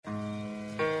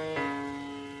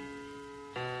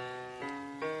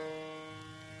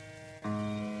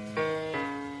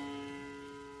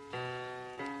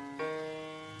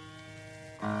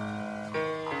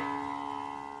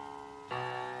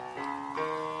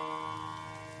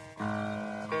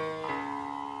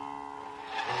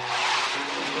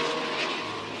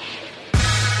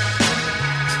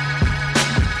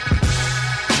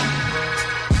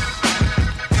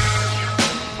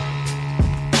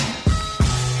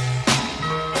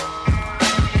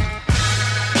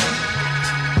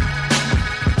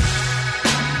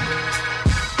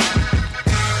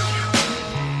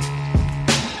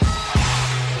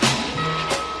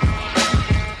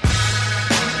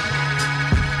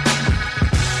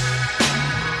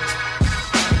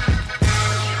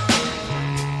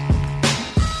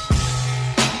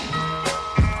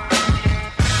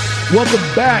Welcome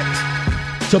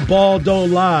back to Ball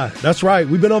Don't Lie. That's right.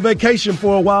 We've been on vacation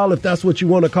for a while, if that's what you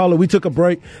want to call it. We took a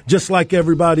break just like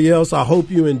everybody else. I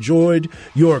hope you enjoyed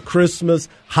your Christmas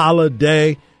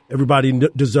holiday. Everybody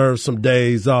deserves some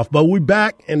days off. But we're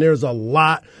back, and there's a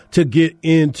lot to get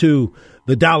into.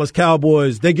 The Dallas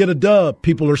Cowboys, they get a dub.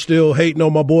 People are still hating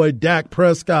on my boy Dak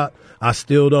Prescott. I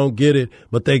still don't get it,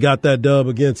 but they got that dub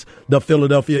against the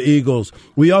Philadelphia Eagles.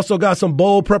 We also got some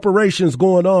bowl preparations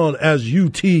going on as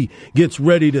UT gets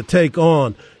ready to take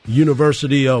on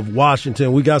University of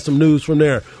Washington. We got some news from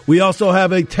there. We also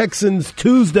have a Texans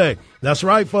Tuesday. That's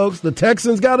right, folks. The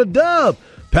Texans got a dub.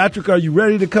 Patrick, are you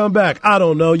ready to come back? I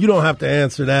don't know. You don't have to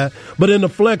answer that. But in the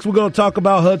flex, we're going to talk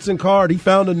about Hudson Card. He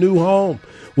found a new home.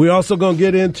 We're also going to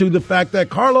get into the fact that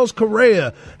Carlos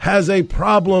Correa has a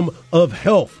problem of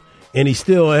health, and he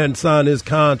still hadn't signed his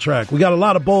contract. We got a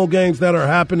lot of bowl games that are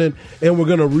happening, and we're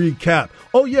going to recap.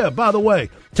 Oh, yeah, by the way,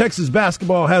 Texas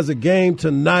basketball has a game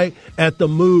tonight at the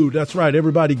Mood. That's right,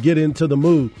 everybody get into the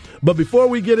Mood. But before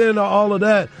we get into all of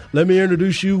that, let me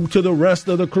introduce you to the rest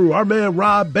of the crew. Our man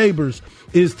Rob Babers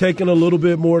is taking a little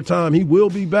bit more time. He will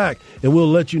be back, and we'll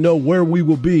let you know where we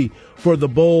will be for the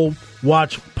Bowl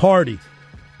Watch Party.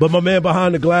 But my man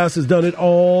behind the glass has done it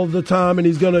all the time, and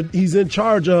he's in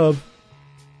charge of,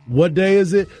 what day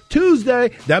is it? Tuesday.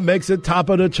 That makes it top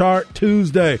of the chart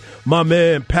Tuesday. My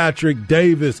man Patrick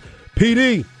Davis.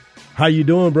 PD, how you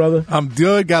doing, brother? I'm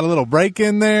good. Got a little break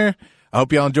in there. I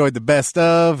hope y'all enjoyed the best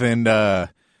of, and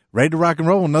ready to rock and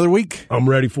roll another week. I'm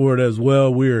ready for it as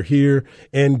well. We're here,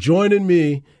 and joining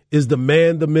me is the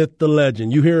man, the myth, the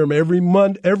legend. You hear him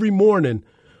every morning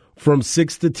from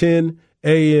 6 to 10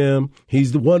 a.m.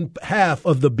 He's the one half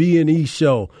of the B&E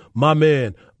show. My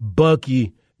man,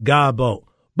 Bucky Gabo.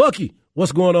 Bucky,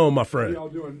 what's going on, my friend? How y'all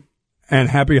doing? And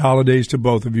happy holidays to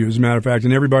both of you, as a matter of fact.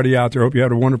 And everybody out there, hope you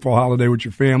had a wonderful holiday with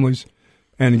your families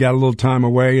and got a little time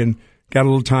away and got a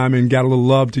little time and got a little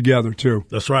love together, too.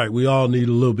 That's right. We all need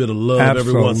a little bit of love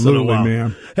every once in a while.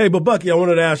 Man. Hey, but Bucky, I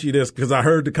wanted to ask you this because I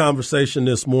heard the conversation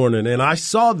this morning, and I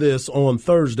saw this on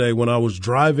Thursday when I was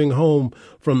driving home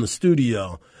from the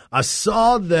studio. I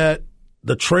saw that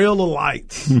the Trail of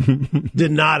Lights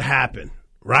did not happen,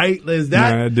 right?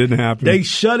 Nah, it didn't happen. They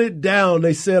shut it down.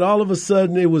 They said all of a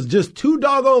sudden it was just too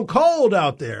doggone cold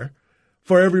out there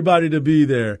for everybody to be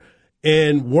there.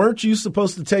 And weren't you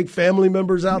supposed to take family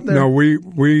members out there? No, we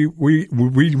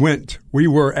went. We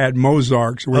were at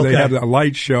Mozart's where they have a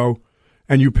light show,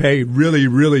 and you pay really,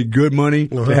 really good money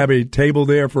to have a table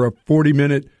there for a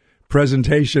 40-minute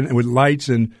presentation and with lights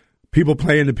and people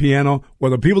playing the piano.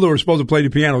 Well, the people that were supposed to play the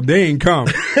piano, they ain't come.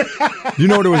 You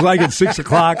know what it was like at 6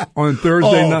 o'clock on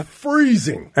Thursday night?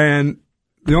 Freezing. And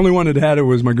the only one that had it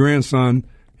was my grandson.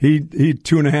 He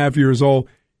 2.5 years old.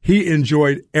 He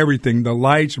enjoyed everything, the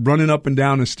lights, running up and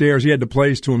down the stairs. He had the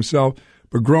place to himself.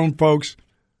 But grown folks,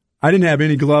 I didn't have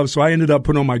any gloves, so I ended up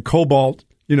putting on my Cobalt,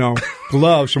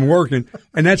 gloves from working,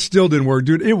 and that still didn't work,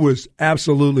 dude. It was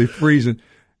absolutely freezing.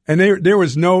 And there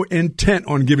was no intent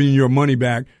on giving you your money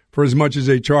back for as much as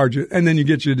they charge you. And then you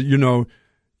get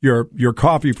your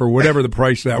coffee for whatever the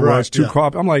price that was,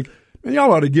 coffee. I'm like, man,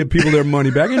 y'all ought to give people their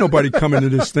money back. Ain't nobody coming to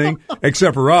this thing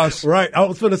except for us. Right. I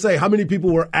was going to say, how many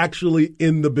people were actually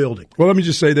in the building? Well, let me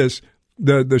just say this.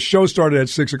 The show started at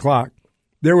 6 o'clock.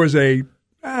 There was there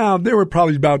were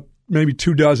probably about maybe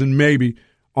 24 maybe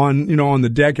on the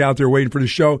deck out there waiting for the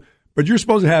show. But you're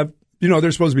supposed to have,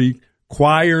 there's supposed to be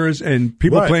choirs and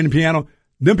people playing the piano.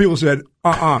 Then people said,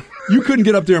 you couldn't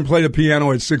get up there and play the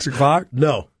piano at 6 o'clock.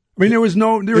 No. I mean, it was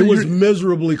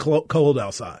miserably cold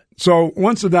outside. So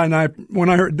once the night, when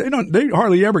I heard they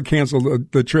hardly ever cancel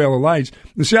the Trail of Lights.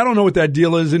 And see, I don't know what that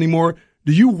deal is anymore.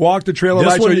 Do you walk the Trail of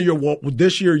Lights?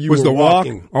 This year you was were the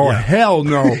walking. Walk? Oh, hell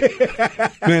no.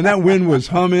 Man, that wind was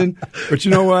humming. But you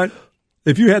know what?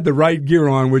 If you had the right gear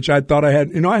on, which I thought I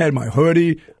had, I had my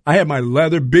hoodie, I had my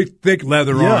leather, big, thick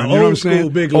leather on. You know what I'm saying?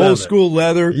 Big leather. Old school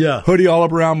leather, hoodie all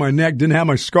up around my neck, didn't have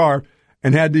my scarf,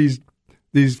 and had these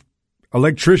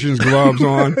electrician's gloves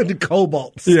on. The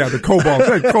Cobalts. Yeah, the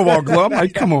Cobalts. That Cobalt glove. I'm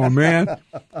like, come on, man.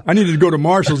 I needed to go to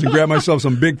Marshall's and grab myself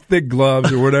some big, thick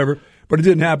gloves or whatever. But it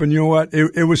didn't happen. You know what?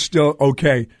 It was still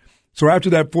okay. So after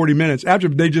that 40 minutes, after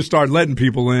they just started letting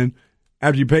people in,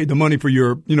 after you paid the money for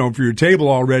your table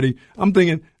already, I'm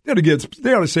thinking they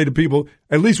ought to say to people,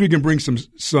 at least we can bring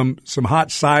some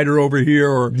hot cider over here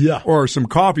or some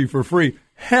coffee for free.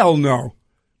 Hell no.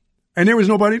 And there was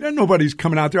nobody's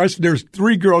coming out there. There's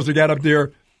 3 girls that got up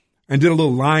there and did a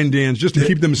little line dance just to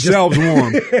keep themselves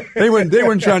warm. They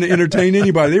weren't trying to entertain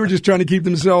anybody. They were just trying to keep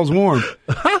themselves warm.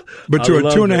 But to a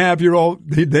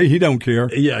 2.5-year-old, he don't care.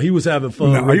 Yeah, he was having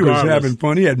fun. No, he was having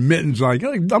fun. He had mittens. Like,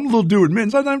 I'm a little dude with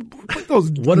mittens. Put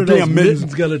those what are damn those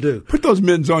mittens going to do? Put those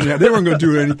mittens on you. They weren't going to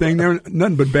do anything. They were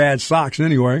nothing but bad socks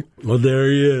anyway. Well, there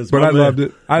he is. But I loved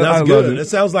it. That's I good. loved it. It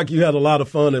sounds like you had a lot of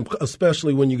fun, and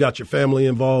especially when you got your family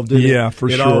involved in it. Yeah, for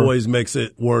sure. It always makes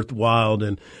it worthwhile.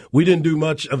 And we didn't do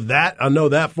much of that. I know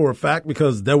that for a fact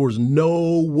because there was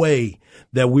no way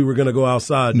that we were going to go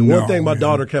outside. The one thing my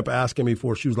daughter kept asking me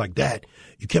for, she was like, Dad,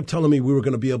 you kept telling me we were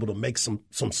going to be able to make some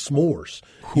s'mores.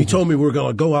 You told me we were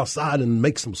going to go outside and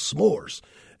make some s'mores.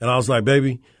 And I was like,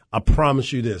 baby, I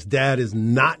promise you this. Dad is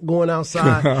not going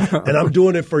outside, and I'm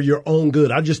doing it for your own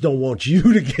good. I just don't want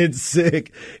you to get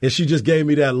sick. And she just gave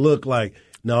me that look like,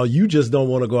 no, you just don't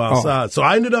want to go outside. So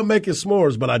I ended up making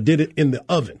s'mores, but I did it in the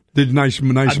oven. Did a nice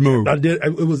move. I did.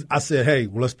 I said, hey,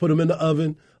 well, let's put them in the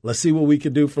oven. Let's see what we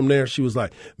can do from there. She was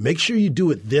like, make sure you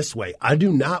do it this way. I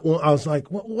do not want. I was like,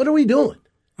 what are we doing?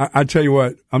 I tell you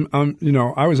what,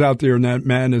 I was out there in that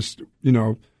madness,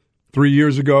 3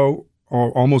 years ago, or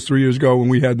almost 3 years ago, when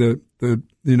we had the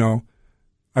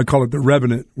I call it the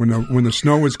Revenant. When the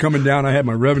snow was coming down, I had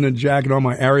my Revenant jacket on,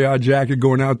 my Ariat jacket,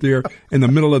 going out there in the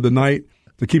middle of the night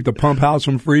to keep the pump house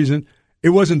from freezing. It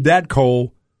wasn't that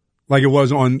cold like it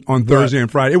was on Thursday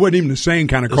and Friday. It wasn't even the same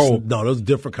kind of cold. No, it was a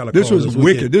different kind of cold. This was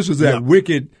wicked. This was that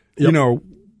wicked,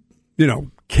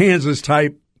 Kansas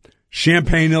type.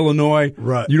 Champaign, Illinois.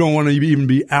 Right. You don't want to even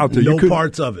be out there. No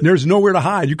parts of it. There's nowhere to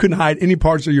hide. You couldn't hide any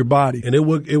parts of your body. And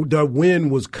the wind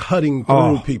was cutting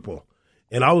through people.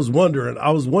 And I was wondering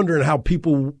how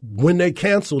people, when they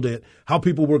canceled it, how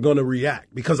people were going to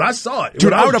react. Because I saw it.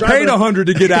 Dude, I would have paid $100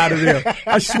 to get out of there.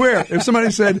 I swear. If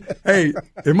somebody said, hey,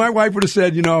 if my wife would have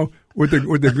said, with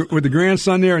the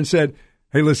grandson there and said,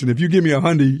 hey, listen, if you give me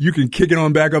 $100, you can kick it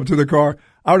on back up to the car.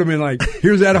 I would have been like,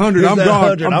 here's that $100. I'm gone.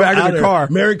 100. I'm back in the car.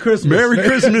 Merry Christmas. Merry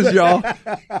Christmas, y'all.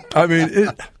 I mean,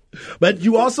 but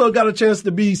you also got a chance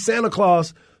to be Santa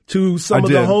Claus to some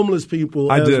of the homeless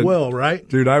people as well, right?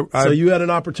 Dude, so you had an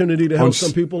opportunity to help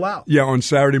some people out. Yeah, on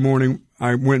Saturday morning,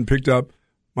 I went and picked up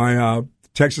my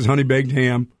Texas honey baked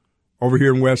ham over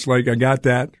here in Westlake. I got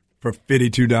that for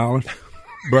 $52.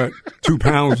 But 2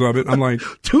 pounds of it, I'm like,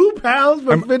 2 pounds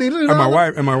for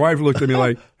 $52? And my wife looked at me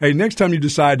like, hey, next time you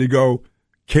decide to go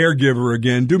caregiver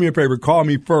again, do me a favor, call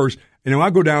me first, and then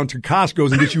I'll go down to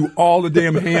Costco's and get you all the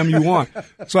damn ham you want.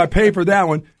 So I paid for that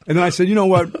one, and then I said, you know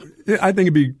what, I think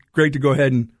it'd be great to go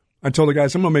ahead, and I told the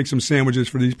guys, I'm going to make some sandwiches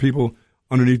for these people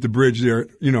underneath the bridge there,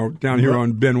 down here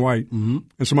on Ben White. Mm-hmm.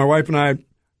 And so my wife and I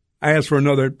asked for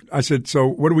another. I said, so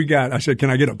what do we got? I said, can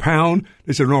I get a pound?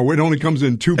 They said, no, it only comes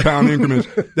in 2 pound increments.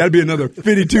 That'd be another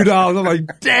 $52. I'm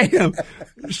like, damn.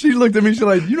 She looked at me. She's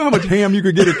like, you know how much ham you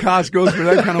could get at Costco's for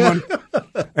that kind of money?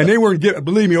 And they weren't giving,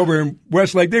 believe me, over in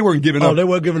Westlake, they weren't giving up. Oh, they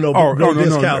weren't giving no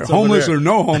discounts. Homeless or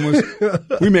no homeless.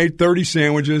 We made 30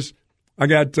 sandwiches. I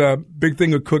got a big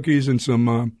thing of cookies and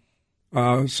some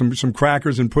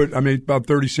crackers I made about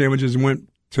 30 sandwiches and went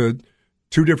to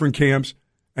 2 different camps.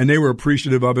 And they were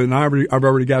appreciative of it. And I've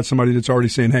already got somebody that's already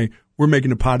saying, hey, we're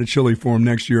making a pot of chili for them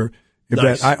next year.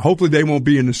 Nice. Hopefully they won't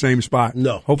be in the same spot.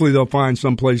 No. Hopefully they'll find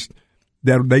some place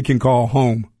that they can call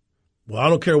home. Well, I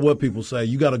don't care what people say.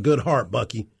 You got a good heart,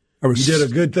 Bucky. You did a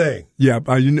good thing. Yeah.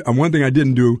 One thing I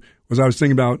didn't do was I was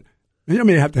thinking about, I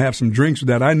may have to have some drinks with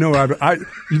that. I know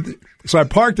so I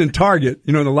parked in Target,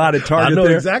 the lot at Target. I know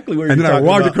there, exactly where you're talking about. And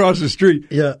then I walked across the street.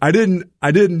 Yeah. I didn't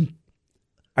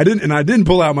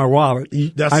pull out my wallet.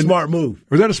 That's a smart move.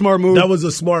 Was that a smart move? That was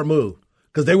a smart move.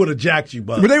 Because they would have jacked you,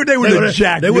 Buck. But they would have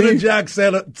jacked me. They would have jacked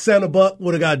Santa Buck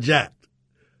would have got jacked.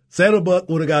 Santa Buck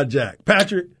would have got jacked.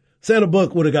 Patrick, Santa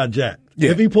Buck would have got jacked.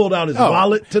 Yeah. If he pulled out his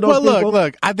wallet to those people.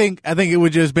 Look, I think it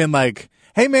would just been like,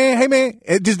 hey man,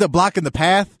 it's just blocking the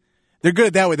path. They're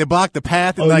good that way. They block the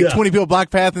path, and 20 people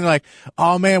block path, and they're like,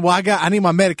 "Oh man, well I need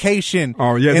my medication."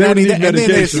 Oh yeah, they need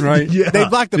medication, right? Yeah. They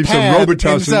block the path,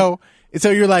 and so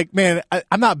you're like, "Man,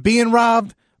 I'm not being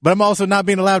robbed, but I'm also not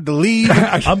being allowed to leave.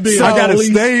 I gotta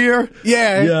stay here.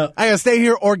 Yeah, I gotta stay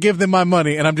here or give them my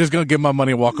money, and I'm just gonna give my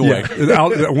money and walk away."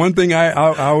 Yeah. One thing I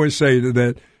always say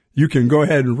that you can go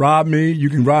ahead and rob me. You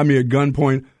can rob me at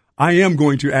gunpoint. I am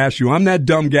going to ask you. I'm that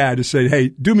dumb guy to say, "Hey,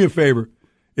 do me a favor.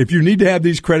 If you need to have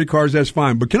these credit cards, that's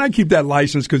fine. But can I keep that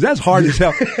license? Because that's hard as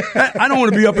hell. I don't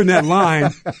want to be up in that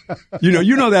line.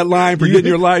 You know that line for getting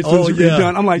your license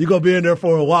redone. I'm like, you're going to be in there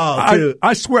for a while, too.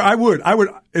 I swear I would.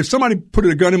 If somebody put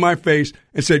a gun in my face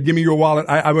and said, give me your wallet,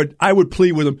 I would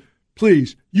plead with them,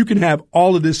 please, you can have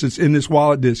all of this that's in this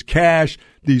wallet, this cash,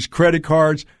 these credit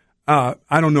cards. I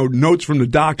don't know, notes from the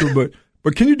doctor, but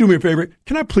But can you do me a favor?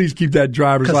 Can I please keep that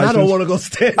driver's license? I don't want to go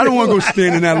stand. I don't want to go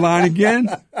stand in that line again.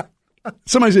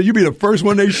 Somebody said, you be the first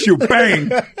one they shoot. Bang.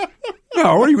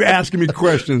 No, what are you asking me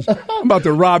questions? I'm about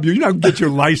to rob you. You're not going to get your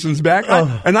license back.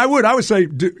 I would say,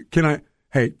 can I?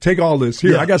 Hey, take all this.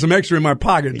 Here, I got some extra in my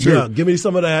pocket, too. Yeah, give me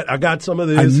some of that. I got some of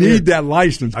this. I need that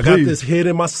license, please. I got this hit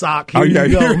in my sock. Here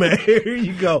you go, man. Here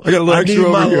you go. I got a little extra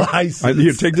over here. License.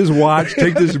 Here, take this watch,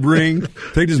 take this ring,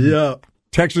 take this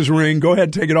Texas ring. Go ahead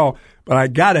and take it all. But I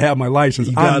got to have my license.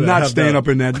 I'm not staying up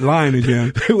in that line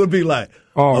again. It would be like,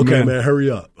 okay, man,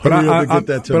 hurry up. Hurry up and get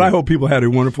that to me. But I hope people had a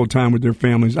wonderful time with their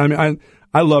families. I mean,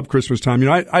 I love Christmas time. You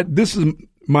know, this is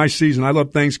my season. I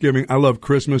love Thanksgiving. I love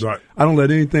Christmas. Right. I don't let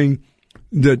anything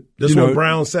that when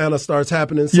Brown Santa starts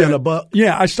happening, Santa Buck.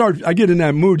 Yeah, I get in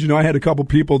that mood. You know, I had a couple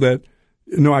people that,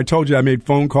 I told you I made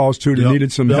phone calls to that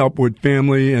needed some help with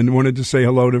family and wanted to say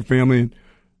hello to family.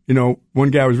 And, one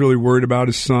guy was really worried about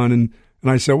his son, and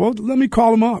I said, well, let me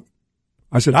call him up.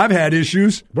 I said, I've had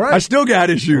issues. Right. I still got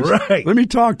issues. Right. Let me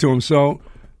talk to him. So,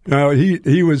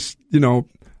 he was,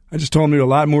 I just told him a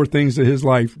lot more things to his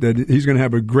life, that he's going to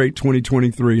have a great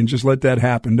 2023, and just let that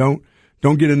happen.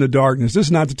 Don't get in the darkness. This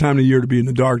is not the time of the year to be in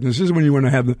the darkness. This is when you want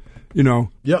to have the,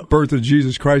 birth of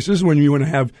Jesus Christ. This is when you want to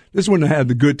have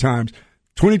the good times.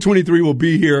 2023 will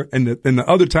be here, and the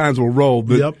other times will roll.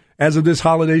 But as of this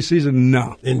holiday season,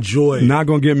 no. Enjoy. Not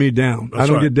going to get me down. I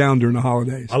don't get down during the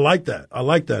holidays. I like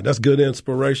that. That's good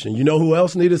inspiration. You know who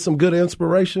else needed some good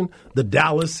inspiration? The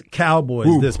Dallas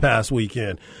Cowboys this past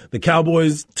weekend. The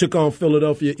Cowboys took on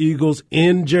Philadelphia Eagles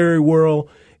in Jerry World,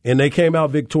 and they came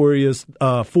out victorious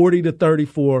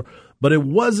 40-34. But it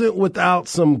wasn't without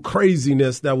some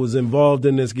craziness that was involved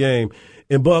in this game.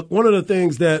 And, Buck, one of the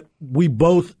things that we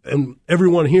both and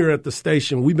everyone here at the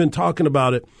station, we've been talking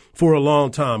about it for a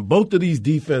long time. Both of these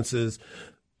defenses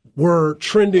were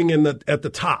trending at the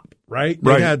top, right?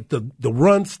 They had the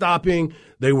run stopping.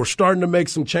 They were starting to make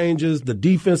some changes. The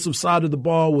defensive side of the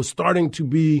ball was starting to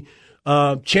be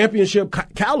championship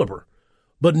caliber.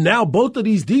 But now both of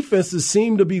these defenses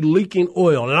seem to be leaking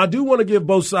oil. And I do want to give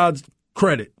both sides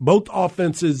credit. Both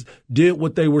offenses did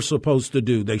what they were supposed to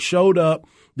do. They showed up.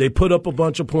 They put up a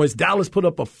bunch of points. Dallas put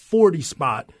up a 40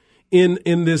 spot in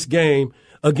this game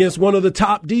against one of the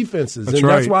top defenses.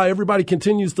 That's why everybody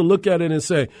continues to look at it and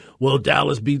say, well,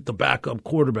 Dallas beat the backup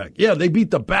quarterback. Yeah, they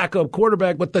beat the backup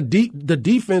quarterback, but the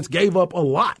defense gave up a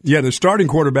lot. Yeah, the starting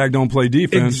quarterback don't play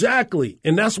defense. Exactly.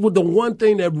 And that's what the one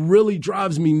thing that really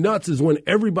drives me nuts is when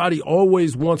everybody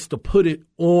always wants to put it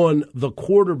on the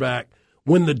quarterback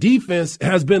when the defense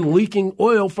has been leaking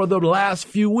oil for the last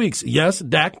few weeks. Yes,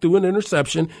 Dak threw an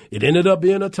interception. It ended up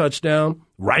being a touchdown,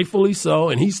 rightfully so.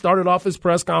 And he started off his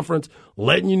press conference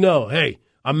letting you know, hey,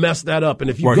 I messed that up. And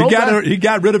if you he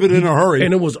got rid of it in a hurry.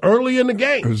 And it was early in the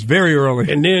game. It was very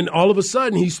early. And then all of a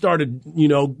sudden he started,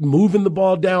 moving the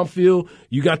ball downfield.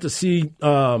 You got to see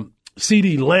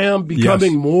CeeDee Lamb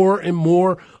becoming more and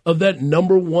more of that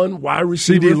number one wide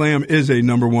receiver. CeeDee Lamb is a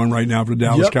number one right now for the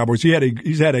Dallas Cowboys.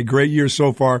 He's had a great year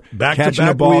so far. Catching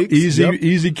the ball, weeks.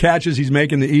 Easy catches. He's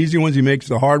making the easy ones. He makes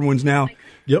the hard ones now.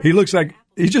 Yep.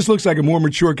 He just looks like a more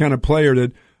mature kind of player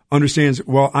that understands,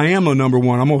 well, I am a number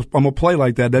one. I'm gonna play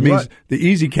like that. That means the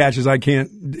easy catches I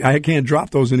can't drop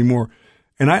those anymore.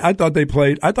 And I thought they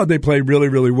played really,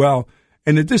 really well.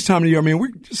 And at this time of the year, I mean,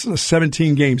 we're just in a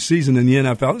 17-game season in the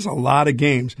NFL. There's a lot of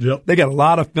games. Yep. They got a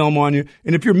lot of film on you.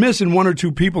 And if you're missing one or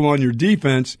two people on your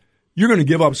defense, you're going to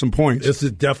give up some points. This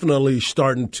is definitely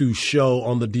starting to show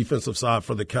on the defensive side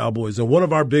for the Cowboys. And one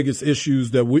of our biggest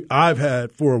issues that I've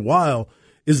had for a while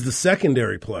is the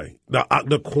secondary play,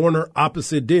 the corner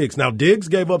opposite Diggs. Now, Diggs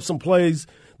gave up some plays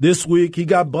this week. He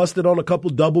got busted on a couple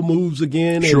double moves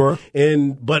again. Sure.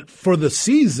 But for the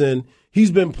season, he's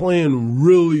been playing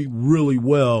really, really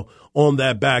well on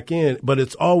that back end, but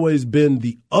it's always been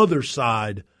the other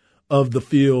side of the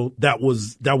field that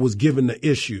was given the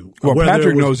issue. Well,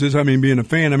 Patrick knows this. I mean, being a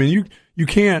fan, I mean, you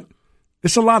can't.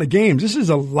 It's a lot of games. This is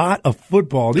a lot of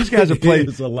football. These guys have played.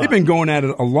 They've been going at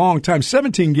it a long time.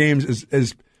 17 games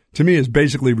is to me is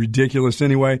basically ridiculous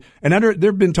anyway. And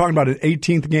they've been talking about an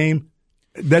 18th game.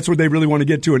 That's what they really want to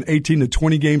get to, an 18 to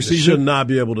 20 game season. They should not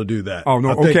be able to do that. Oh,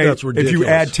 no. I think that's ridiculous. If you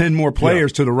add 10 more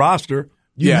players to the roster,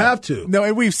 you have to. No,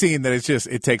 and we've seen that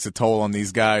it takes a toll on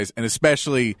these guys, and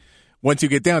especially once you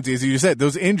get down to, as you said,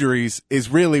 those injuries is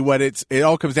really what it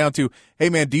all comes down to. Hey,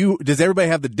 man, does everybody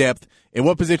have the depth? In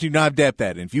what position do you not have depth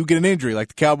at? And if you get an injury like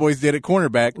the Cowboys did at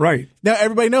cornerback, right now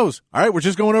everybody knows. All right, we're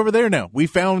just going over there now. We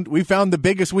found the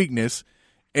biggest weakness,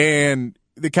 and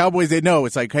the Cowboys, they know.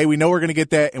 It's like, hey, we know we're going to get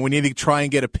that, and we need to try and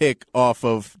get a pick off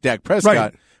of Dak Prescott.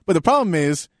 Right. But the problem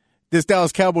is this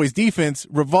Dallas Cowboys defense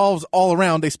revolves all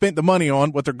around. They spent the money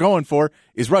on what they're going for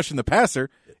is rushing the passer,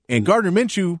 and Gardner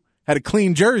Minshew had a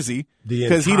clean jersey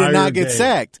because he did not get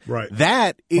sacked. Right.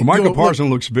 Micah Parsons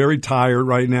looks very tired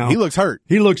right now. He looks hurt.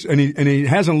 He looks, and he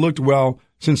hasn't looked well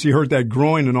since he hurt that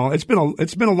groin and all. It's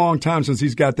been a long time since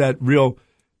he's got that real,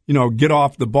 get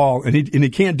off the ball, and he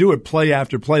can't do it play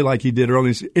after play like he did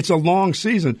early. It's a long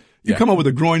season. You come up with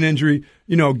a groin injury,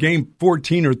 game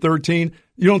 14 or 13.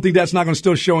 You don't think that's not going to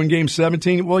still show in game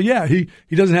 17? Well, yeah, he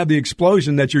doesn't have the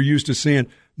explosion that you're used to seeing.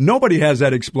 Nobody has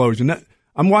that explosion.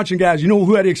 I'm watching guys. You know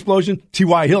who had the explosion?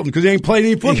 T.Y. Hilton, because he ain't played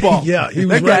any football. Yeah, he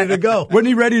was ready to go. Wasn't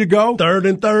he ready to go? 3rd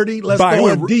and 30. Let's throw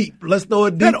it deep.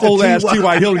 That old-ass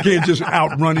T.Y. Hilton can't just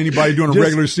outrun anybody during a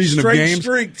regular season of games.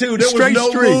 Straight streak, too. There was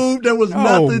no move. There was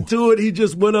nothing to it. He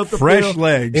just went up the field. Fresh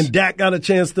legs. And Dak got a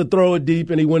chance to throw it deep,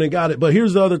 and he went and got it. But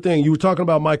here's the other thing. You were talking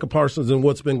about Micah Parsons and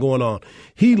what's been going on.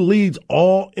 He leads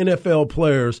all NFL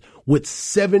players with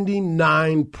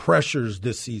 79 pressures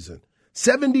this season.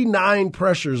 79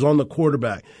 pressures on the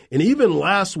quarterback. And even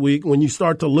last week, when you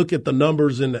start to look at the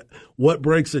numbers and what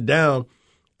breaks it down,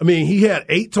 I mean, he had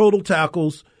 8 total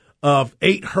tackles of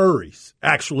 8 hurries,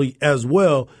 actually, as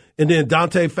well. And then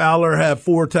Dante Fowler had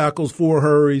 4 tackles, 4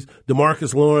 hurries.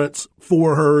 DeMarcus Lawrence,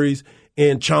 4 hurries.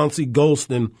 And Chauncey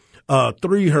Golston,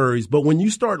 3 hurries. But when you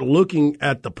start looking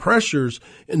at the pressures,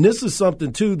 and this is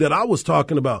something, too, that I was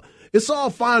talking about, it's all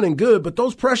fine and good, but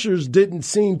those pressures didn't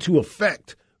seem to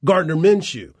affect Gardner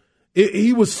Minshew.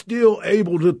 He was still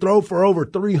able to throw for over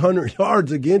 300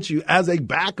 yards against you as a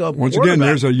backup Once again,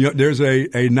 there's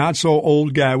a not so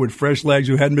old guy with fresh legs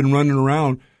who hadn't been running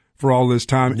around for all this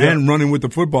time and running with the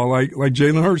football like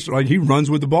Jalen Hurts. Like, he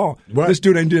runs with the ball. Right. This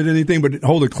dude ain't did anything but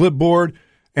hold a clipboard,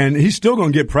 and he's still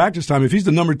going to get practice time. If he's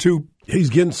the number 2,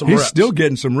 he's getting some reps. He's still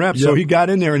getting some reps. Yep. So he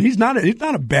got in there, and he's not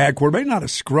a bad quarterback. He's not a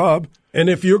scrub. And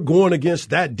if you're going against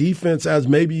that defense as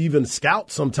maybe even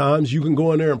scout sometimes, you can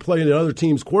go in there and play the other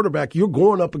team's quarterback. You're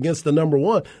going up against the number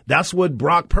 1. That's what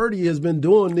Brock Purdy has been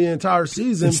doing the entire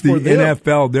season. It's the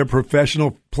NFL. They're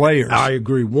professional players. I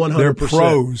agree, 100%. They're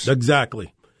pros.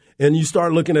 Exactly. And you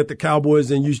start looking at the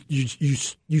Cowboys and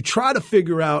you try to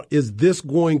figure out, is this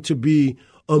going to be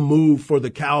a move for the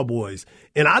Cowboys?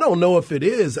 And I don't know if it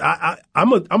is.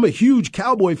 I'm a huge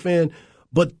Cowboy fan,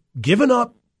 but giving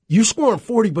up, you scoring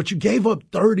 40, but you gave up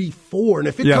 34. And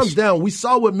if it comes down, we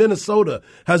saw what Minnesota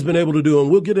has been able to do,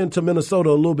 and we'll get into Minnesota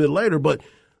a little bit later, but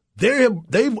they are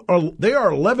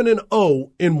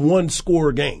 11-0 in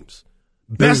one-score games.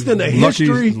 Best in the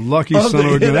history. Lucky son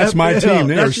of a gun. That's my team.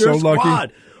 They are so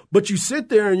lucky. But you sit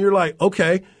there and you're like,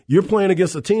 okay, you're playing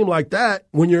against a team like that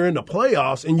when you're in the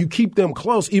playoffs and you keep them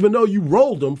close, even though you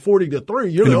rolled them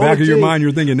 40-3. You're in the back of your mind,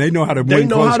 you're thinking they know how to win close games.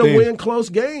 They know how to win close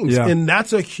games. Yeah. And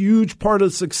that's a huge part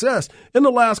of success. In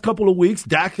the last couple of weeks,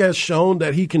 Dak has shown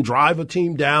that he can drive a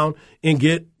team down and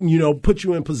put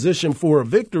you in position for a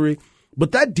victory.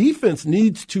 But that defense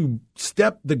needs to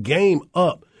step the game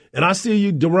up. And I see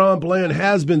you, DeRon Bland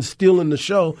has been stealing the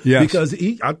show because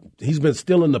he's been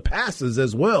stealing the passes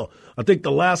as well. I think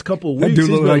the last couple of weeks that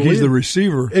dude looks like he's the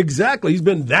receiver. Exactly. He's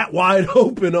been that wide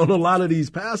open on a lot of these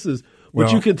passes.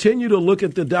 But you continue to look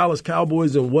at the Dallas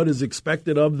Cowboys and what is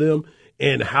expected of them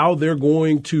and how they're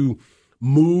going to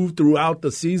move throughout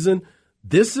the season.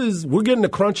 We're getting to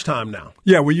crunch time now.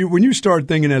 Yeah, when you start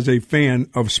thinking as a fan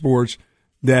of sports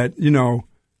that,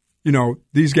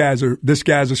 this guy's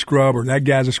a scrub or that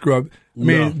guy's a scrub. I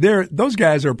mean, those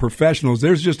guys are professionals.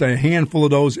 There's just a handful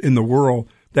of those in the world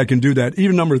that can do that.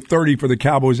 Even number 30 for the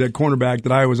Cowboys at cornerback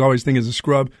that I was always think is a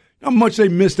scrub. How much they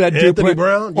missed that dude. Anthony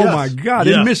Brown? Oh, my God.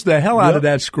 They missed the hell out of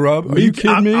that scrub. Are you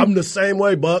kidding me? I'm the same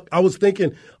way, Buck. I was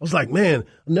like, man,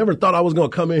 I never thought I was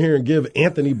going to come in here and give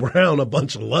Anthony Brown a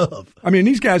bunch of love. I mean,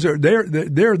 these guys they're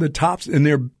the tops in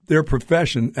their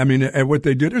profession. I mean, at what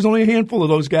they do. There's only a handful of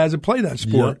those guys that play that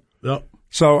sport. Yep.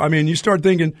 So, I mean, you start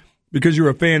thinking, because you're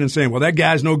a fan and saying, well, that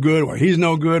guy's no good or he's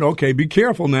no good. Okay, be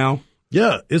careful now.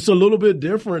 Yeah, it's a little bit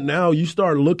different now. You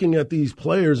start looking at these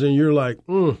players and you're like,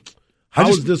 how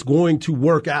is this going to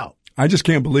work out? I just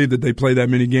can't believe that they play that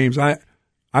many games. I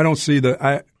don't see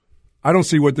I don't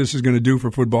see what this is going to do for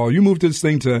football. You move this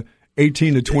thing to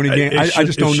 18 to 20 games. I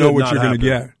just don't know what you're going to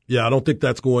get. Yeah, I don't think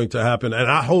that's going to happen. And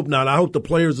I hope not. I hope the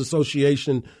Players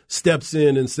Association steps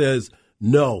in and says,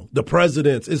 no, the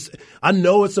presidents. I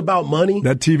know it's about money.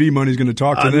 That TV money is going to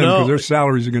talk to them because their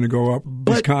salaries are going to go up,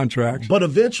 these contracts. But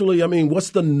eventually, I mean, what's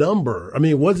the number? I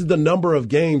mean, what's the number of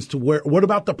games to where? What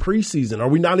about the preseason? Are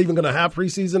we not even going to have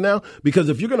preseason now? Because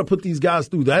if you're going to put these guys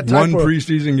through that type of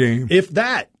preseason game, if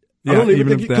that, I don't even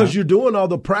think because you're doing all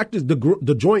the practice,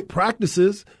 the joint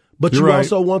practices. But You're you right.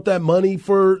 also want that money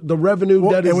for the revenue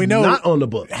that is not on the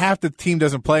book. Half the team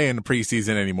doesn't play in the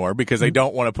preseason anymore because they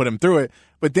don't want to put them through it.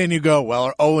 But then you go, well,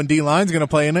 our O&D line's going to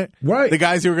play in it. Right. The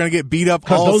guys who are going to get beat up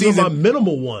Because all those season. are my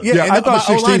minimal ones. Yeah, and I thought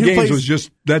my O-line 16 who games plays- was just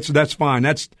that's fine.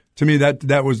 That's to me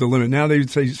that was the limit. Now they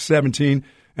say 17,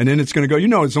 and then it's going to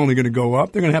go. It's only going to go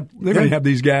up. They're going to have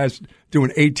these guys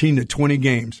doing 18 to 20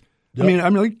 games. Yep. I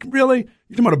mean, like, really?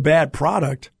 You're talking about a bad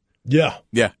product. Yeah.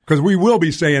 Yeah. Because we will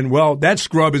be saying, well, that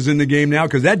scrub is in the game now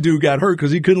because that dude got hurt because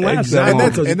he couldn't last Exactly.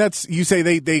 that long. And that's you say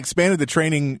they expanded the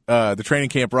training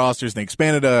camp rosters and they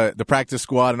expanded the practice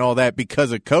squad and all that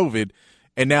because of COVID,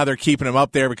 and now they're keeping them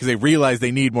up there because they realize they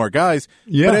need more guys.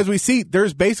 Yeah. But as we see,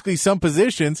 there's basically some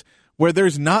positions where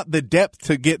there's not the depth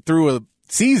to get through a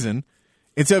season.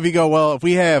 And so if you go, well, if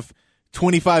we have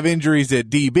 25 injuries at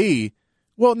DB,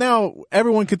 well, now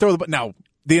everyone can throw the. Now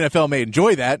the NFL may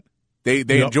enjoy that. They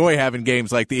enjoy having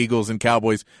games like the Eagles and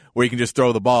Cowboys where you can just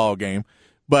throw the ball all game.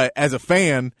 But as a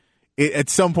fan, it at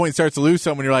some point starts to lose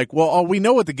something. You're like, well, we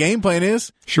know what the game plan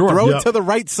is. Sure. Throw Yep. it to the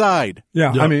right side.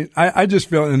 Yeah, I mean, I just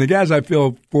feel, and the guys I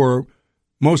feel for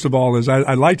most of all is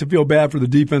I like to feel bad for the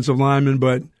defensive linemen,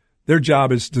 but their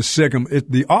job is to sick them.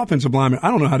 The offensive linemen,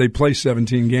 I don't know how they play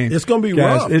 17 games. It's going to be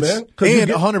Guys, rough, man. 'Cause you And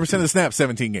get- 100% of the snaps,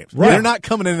 17 games. Right. They're not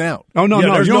coming in and out. Oh, no, Yeah,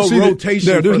 no. there's You don't no see rotation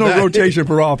there's for no that. rotation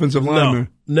for offensive linemen.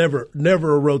 No,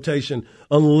 never a rotation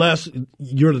unless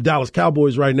you're the Dallas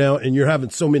Cowboys right now and you're having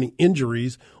so many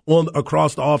injuries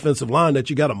across the offensive line that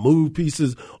you got to move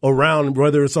pieces around,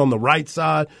 whether it's on the right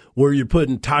side where you're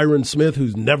putting Tyron Smith,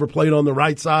 who's never played on the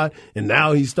right side, and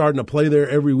now he's starting to play there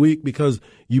every week because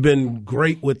you've been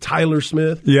great with Tyler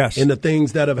Smith. Yes. And the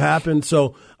things that have happened.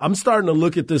 So I'm starting to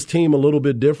look at this team a little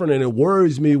bit different, and it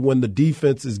worries me when the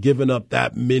defense is giving up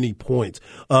that many points.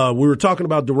 We were talking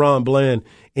about DaRon Bland,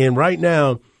 and right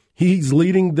now he's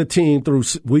leading the team through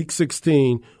week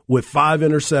 16 with 5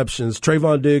 interceptions.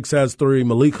 Trayvon Diggs has 3.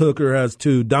 Malik Hooker has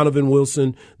 2. Donovan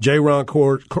Wilson, Jaron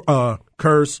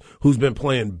Kearse, who's been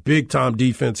playing big-time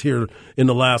defense here in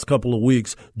the last couple of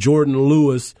weeks. Jordan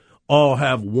Lewis all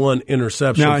have 1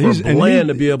 interception. Now, for Bland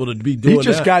to be able to be doing that. He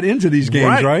just got into these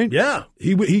games, right? Yeah.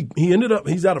 He ended up,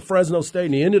 he's out of Fresno State,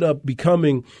 and he ended up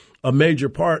becoming a major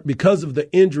part because of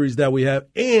the injuries that we have.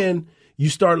 And you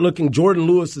start looking, Jordan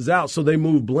Lewis is out, so they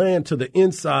move Bland to the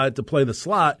inside to play the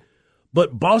slot.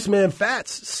 But Bossman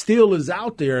Fats still is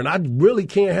out there, and I really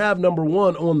can't have number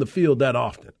 1 on the field that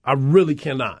often. I really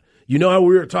cannot. You know how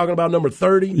we were talking about number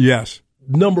 30? Yes.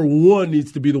 Number 1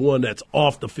 needs to be the one that's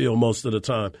off the field most of the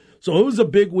time. So it was a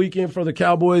big weekend for the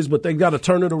Cowboys, but they got to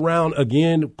turn it around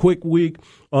again. Quick week.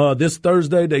 This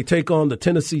Thursday, they take on the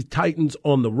Tennessee Titans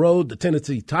on the road. The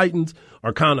Tennessee Titans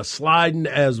are kind of sliding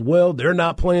as well. They're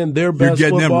not playing their best You're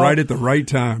getting football, them right at the right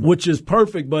time. which is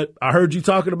perfect. But I heard you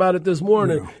talking about it this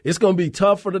morning. Yeah. It's going to be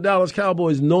tough for the Dallas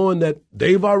Cowboys knowing that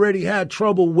they've already had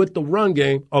trouble with the run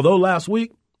game, although last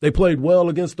week they played well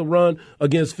against the run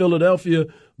against Philadelphia.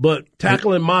 But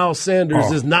tackling Miles Sanders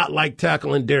is not like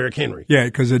tackling Derrick Henry. Yeah,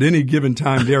 because at any given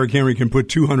time, Derrick Henry can put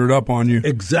 200 up on you.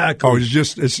 Exactly. Oh, it's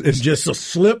just a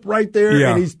slip right there,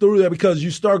 Yeah. and he's through there because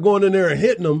you start going in there and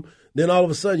hitting him. Then all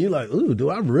of a sudden you're like, ooh, do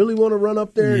I really want to run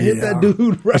up there and hit that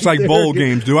dude right It's like there? bowl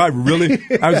games. Do I really?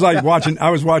 I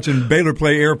was watching Baylor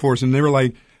play Air Force, and they were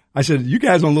like, I said, you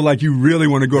guys don't look like you really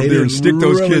want to go up They there and didn't stick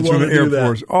those really kids from wanna the Air do that.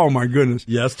 Force. Oh, my goodness.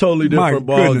 Yeah, it's totally My different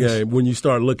ball goodness. game when you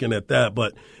start looking at that.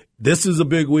 But this is a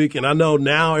big week, and I know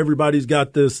now everybody's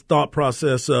got this thought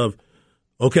process of,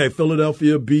 okay,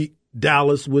 Philadelphia beat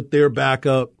Dallas with their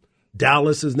backup.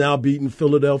 Dallas is now beating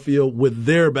Philadelphia with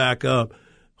their backup.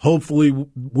 Hopefully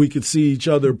we could see each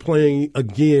other playing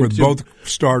again. With both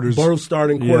starters. Both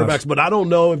starting quarterbacks. Yes. But I don't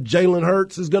know if Jalen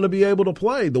Hurts is going to be able to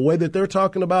play. The way that they're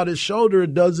talking about his shoulder,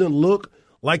 it doesn't look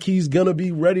like he's going to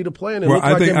be ready to play. And it looks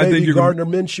like it may be Gardner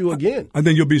Minshew again. I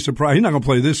think you'll be surprised. He's not going to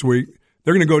play this week.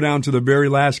 They're going to go down to the very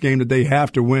last game that they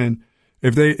have to win.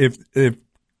 If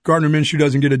Gardner Minshew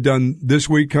doesn't get it done this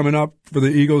week coming up for the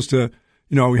Eagles to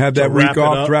have that week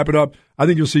off, to wrap it up, I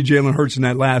think you'll see Jalen Hurts in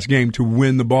that last game to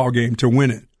win the ball game, to win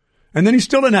it. And then he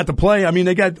still didn't have to play. I mean,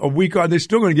 they got a week off. They're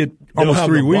still going to get almost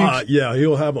 3 weeks. Bye. Yeah,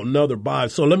 he'll have another bye.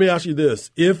 So let me ask you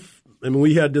this.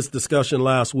 We had this discussion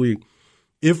last week,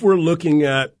 if we're looking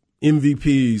at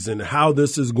MVPs and how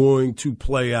this is going to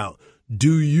play out,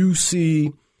 do you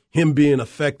see him being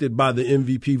affected by the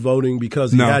MVP voting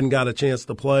because he hadn't got a chance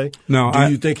to play? No.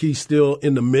 Do you think he's still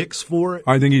in the mix for it?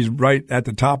 I think he's right at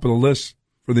the top of the list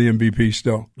for the MVP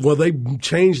still. Well, they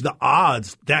changed the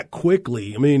odds that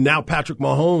quickly. I mean, now Patrick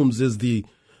Mahomes is the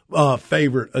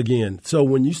favorite again. So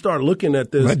when you start looking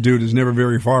at this, that dude is never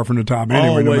very far from the top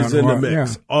anyway. Always no in the what.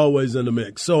 mix. Yeah. Always in the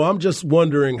mix. So I'm just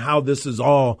wondering how this is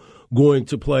all going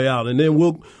to play out. And then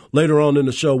later on in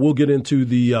the show, we'll get into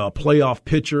the playoff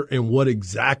picture and what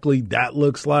exactly that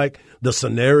looks like, the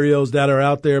scenarios that are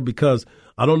out there, because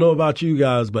I don't know about you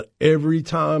guys, but every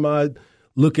time I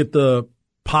look at the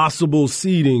possible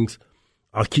seedings,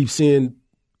 I keep seeing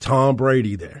Tom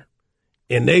Brady there.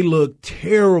 And they look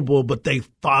terrible, but they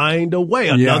find a way.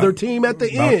 Another team at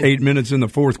the About end. 8 minutes in the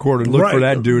fourth quarter. Look for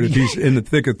that dude if he's in the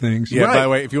thick of things. Yeah, by the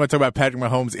way, if you want to talk about Patrick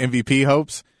Mahomes' MVP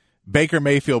hopes, Baker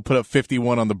Mayfield put up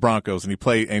 51 on the Broncos, and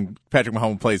Patrick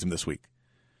Mahomes plays him this week.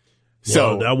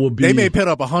 So that will be, they may put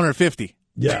up 150.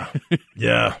 Yeah,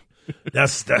 yeah.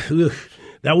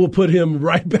 That will put him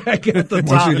right back at the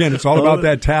top. Once again, it's all about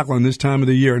that tackling this time of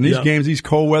the year. And these games, these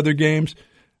cold weather games,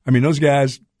 I mean, those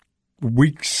guys,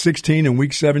 week 16 and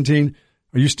week 17,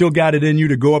 you still got it in you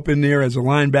to go up in there as a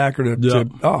linebacker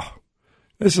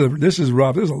this is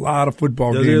rough. There's a lot of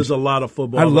football games. There's a lot of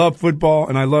football. I love football,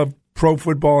 and I love pro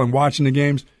football and watching the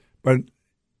games. But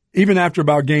even after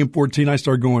about game 14, I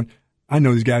start going, I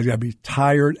know these guys got to be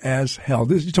tired as hell.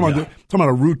 You're talking about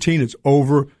a routine. It's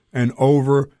over and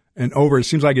over and over. It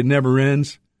seems like it never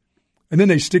ends. And then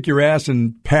they stick your ass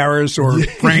in Paris or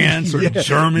France or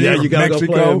Germany or you gotta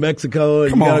Mexico. Go play in Mexico,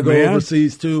 and you got to go man.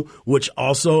 overseas too, which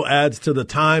also adds to the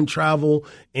time travel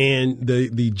and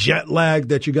the jet lag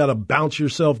that you got to bounce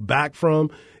yourself back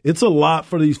from. It's a lot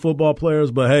for these football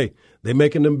players, but hey, they're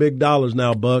making them big dollars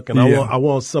now, Buck, and I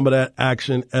want some of that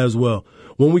action as well.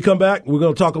 When we come back, we're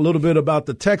going to talk a little bit about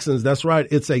the Texans. That's right.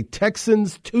 It's a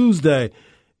Texans Tuesday,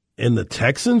 and the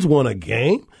Texans won a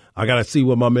game. I got to see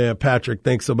what my man Patrick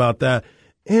thinks about that.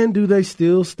 And do they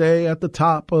still stay at the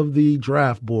top of the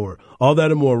draft board? All that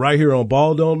and more right here on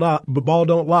Ball Don't Lie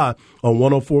on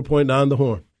 104.9 The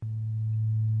Horn.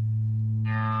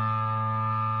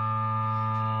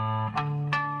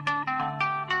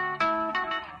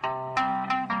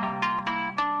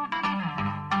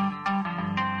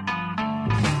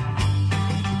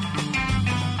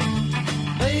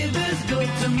 Baby's good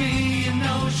to me, you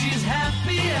know she's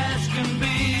happy as can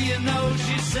be, you know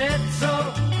she said so.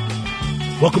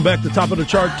 Welcome back to Top of the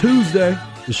Chart Tuesday.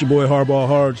 It's your boy Hardball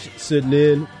Hards sitting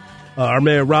in. Our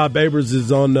man Rob Babers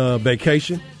is on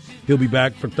vacation. He'll be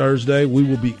back for Thursday. We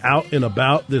will be out and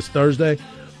about this Thursday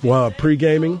while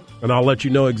pre-gaming, and I'll let you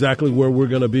know exactly where we're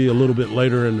going to be a little bit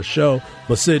later in the show.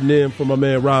 But sitting in for my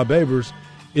man Rob Babers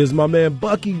is my man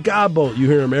Bucky Godbolt. You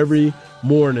hear him every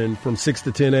morning from 6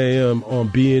 to 10 a.m. on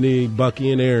B&E,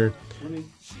 Bucky and Aaron.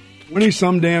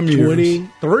 20-some damn years.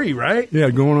 23, right?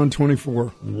 Yeah, going on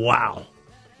 24. Wow.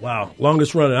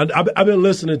 Longest running. I've been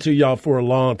listening to y'all for a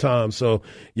long time, so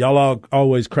y'all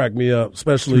always crack me up,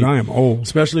 especially. Dude, I am old.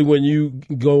 Especially when you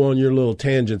go on your little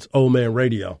tangents, old man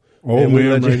radio. Old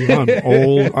man radio. I'm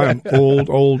old. I am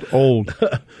old.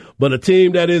 But a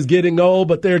team that is getting old,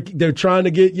 but they're trying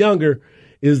to get younger,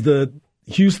 is the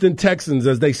Houston Texans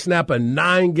as they snap a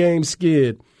 9-game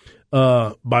skid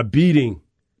by beating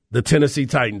the Tennessee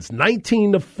Titans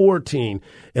 19-14.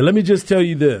 And let me just tell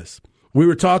you this. We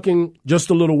were talking just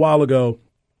a little while ago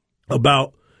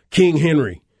about King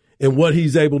Henry and what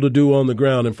he's able to do on the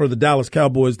ground. And for the Dallas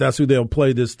Cowboys, that's who they'll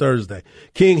play this Thursday.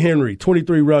 King Henry,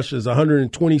 23 rushes,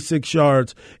 126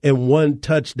 yards, and 1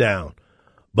 touchdown.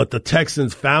 But the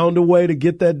Texans found a way to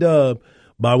get that dub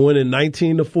by winning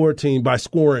 19-14 by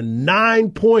scoring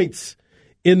 9 points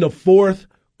in the fourth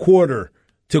quarter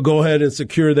to go ahead and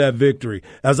secure that victory.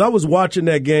 As I was watching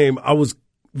that game, I was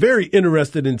very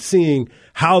interested in seeing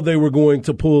how they were going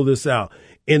to pull this out.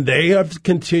 And they have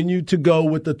continued to go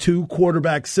with the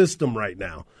 2-quarterback system right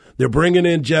now. They're bringing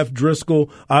in Jeff Driscoll.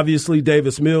 Obviously,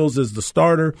 Davis Mills is the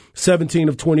starter, 17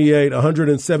 of 28,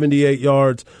 178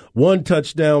 yards, 1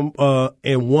 touchdown,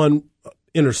 and 1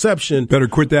 interception. Better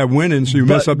quit that winning so you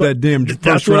mess up that damn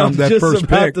first round, that first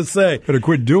pick. To say. Better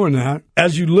quit doing that.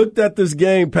 As you looked at this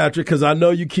game, Patrick, because I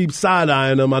know you keep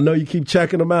side-eyeing them. I know you keep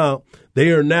checking them out.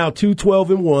 They are now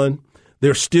 2-12-1.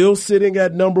 They're still sitting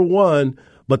at number 1,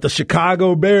 but the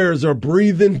Chicago Bears are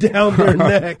breathing down their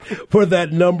neck for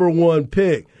that number 1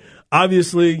 pick.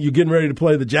 Obviously, you're getting ready to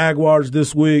play the Jaguars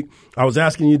this week. I was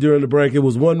asking you during the break. It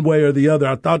was one way or the other.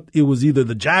 I thought it was either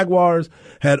the Jaguars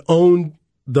had owned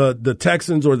the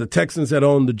Texans or the Texans had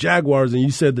owned the Jaguars, and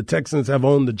you said the Texans have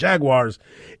owned the Jaguars.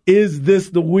 Is this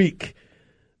the week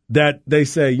that they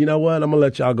say, you know what, I'm going to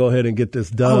let y'all go ahead and get this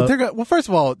done? Well, first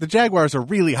of all, the Jaguars are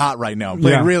really hot right now,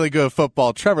 playing really good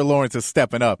football. Trevor Lawrence is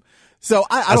stepping up. So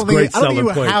I don't think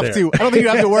you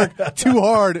have to work too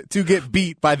hard to get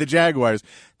beat by the Jaguars.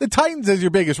 The Titans is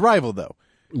your biggest rival, though.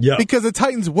 Yeah. Because the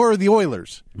Titans were the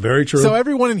Oilers. Very true. So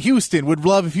everyone in Houston would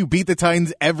love if you beat the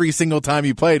Titans every single time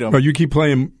you played them. But you keep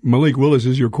playing Malik Willis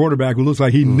as your quarterback, who looks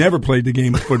like he never played the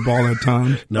game of football at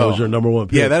times. That was your number one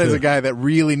pick. Yeah, that is too. a guy that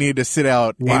really needed to sit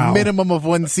out Wow. a minimum of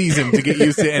one season to get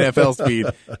used to NFL speed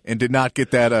and did not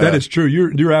get that. That is true.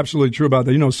 You're absolutely true about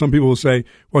that. You know, some people will say,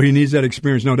 well, he needs that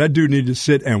experience. No, that dude needed to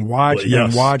sit and watch Well, yes.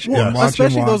 and watch Well, and watch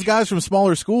especially and watch. those guys from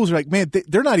smaller schools are like, man,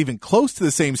 they're not even close to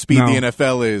the same speed No. the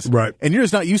NFL is. Right. And you're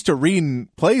just not used to reading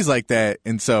plays like that.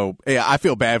 And so, yeah, I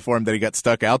feel bad for him that he got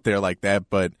stuck out there like that.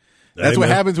 But that's what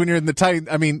Amen. happens when you're in the Titans.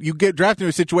 I mean, you get drafted in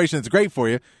a situation that's great for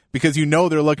you because you know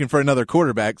they're looking for another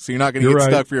quarterback, so you're not going to You're get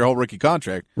right. stuck for your whole rookie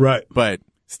contract. Right. But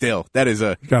still, that is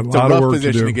it's Got a a lot of rough work to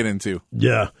position do. to get into.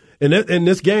 Yeah. And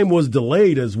this game was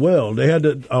delayed as well. They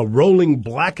had rolling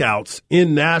blackouts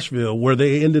in Nashville where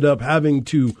they ended up having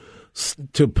to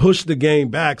push the game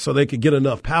back so they could get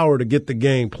enough power to get the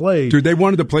game played. Dude, they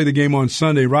wanted to play the game on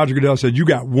Sunday. Roger Goodell said, you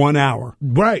got 1 hour.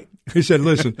 Right. He said,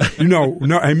 listen, hey,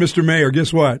 Mr. Mayor,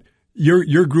 guess what?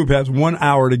 Your group has 1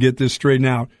 hour to get this straightened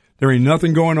out. There ain't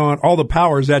nothing going on. All the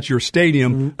power is at your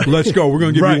stadium. Let's go. We're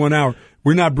going to give Right. you 1 hour.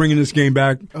 We're not bringing this game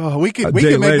back. Oh, we day can make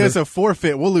later. this a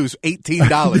forfeit. We'll lose $18.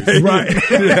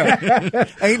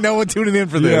 Right. Ain't no one tuning in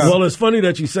for this. Yeah. Well, it's funny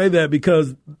that you say that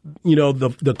because, you know,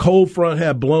 the cold front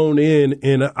had blown in,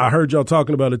 and I heard y'all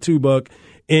talking about it too, Buck.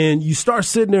 And you start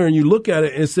sitting there and you look at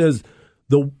it, and it says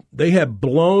they had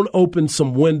blown open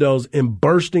some windows and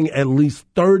bursting at least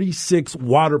 36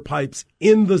 water pipes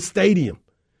in the stadium.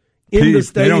 In Pee. the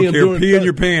stadium, They don't care. during Pee in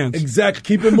your pants. Exactly.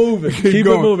 Keep it moving. keep it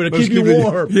going. moving. It'll Let's keep you keep it-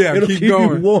 warm. Yeah, It'll keep keep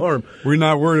going. you warm. We're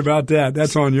not worried about that.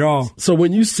 That's on y'all. So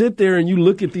when you sit there and you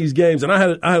look at these games, and I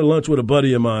had lunch with a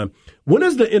buddy of mine. When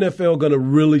is the NFL going to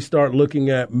really start looking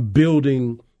at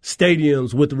building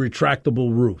stadiums with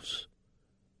retractable roofs?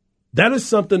 That is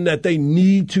something that they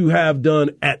need to have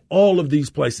done at all of these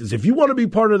places. If you want to be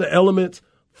part of the elements,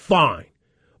 fine.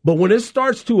 But when it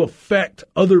starts to affect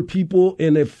other people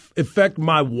and affect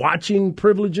my watching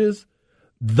privileges,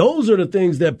 those are the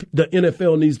things that the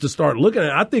NFL needs to start looking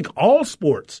at. I think all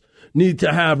sports need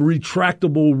to have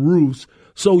retractable roofs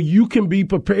so you can be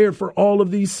prepared for all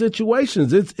of these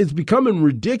situations. It's becoming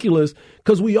ridiculous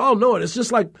because we all know it. It's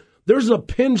just like there's a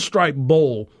pinstripe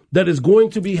bowl that is going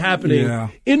to be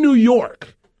happening in New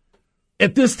York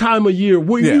at this time of year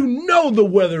where you know the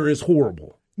weather is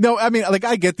horrible. No, I mean, like,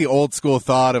 I get the old school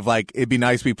thought of, like, it'd be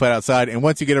nice to be played outside, and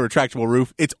once you get a retractable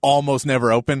roof, it's almost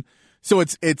never open. So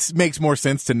it makes more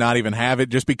sense to not even have it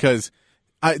just because,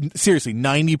 seriously,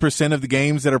 90% of the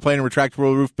games that are played in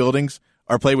retractable roof buildings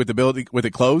are played with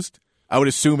it closed. I would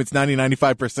assume it's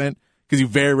 95% because you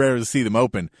very rarely see them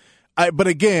open. But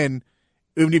again,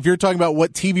 if you're talking about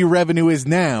what TV revenue is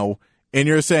now, and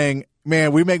you're saying,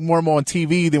 man, we make more on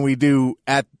TV than we do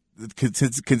at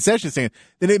the concession stand,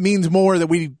 then it means more that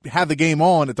we have the game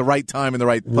on at the right time in the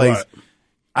right place.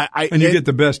 Right. And you get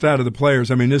the best out of the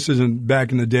players. I mean, this isn't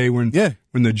back in the day when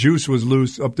the juice was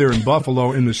loose up there in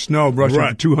Buffalo in the snow, rushing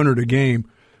for 200 a game,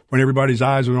 when everybody's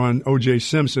eyes were on O.J.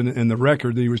 Simpson and the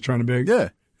record that he was trying to make. Yeah.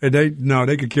 And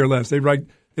they could care less. They like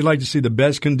to see the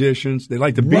best conditions. They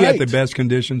like to be at the best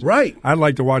conditions. Right. I'd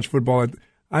like to watch football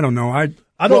I don't know.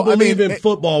 I don't believe in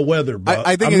football weather, but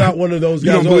I think I'm not one of those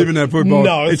guys. You don't believe in that football?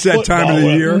 No, it's that time of the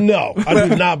weather. year? No, I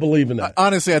do not believe in that.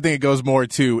 Honestly, I think it goes more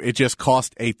to it just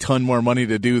costs a ton more money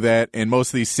to do that, and most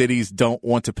of these cities don't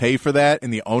want to pay for that,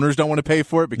 and the owners don't want to pay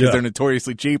for it because they're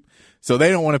notoriously cheap. So they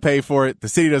don't want to pay for it. The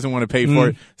city doesn't want to pay for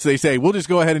it. So they say, we'll just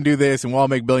go ahead and do this, and we'll all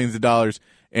make billions of dollars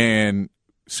and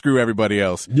screw everybody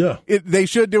else. Yeah. They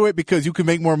should do it because you can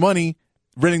make more money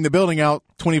renting the building out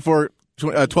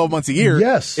 12 months a year.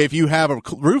 Yes. If you have a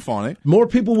roof on it. More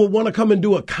people will want to come and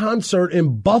do a concert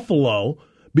in Buffalo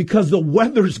because the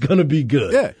weather's going to be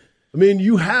good. Yeah. I mean,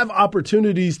 you have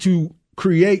opportunities to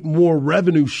create more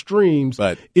revenue streams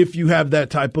if you have that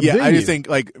type of venue. I just think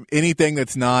like anything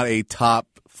that's not a top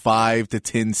 5 to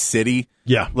 10 city,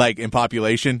 like in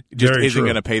population, just isn't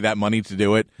going to pay that money to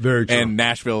do it. Very true. And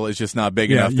Nashville is just not big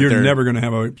enough. You're never going to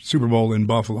have a Super Bowl in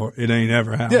Buffalo. It ain't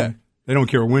ever happening. Yeah. They don't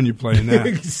care when you play in that.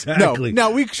 Exactly.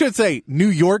 No, we should say New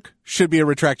York should be a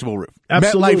retractable roof.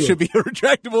 Absolutely. MetLife should be a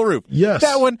retractable roof. Yes.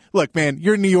 That one, look, man,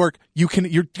 you're in New York. You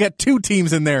got 2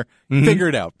 teams in there. Figure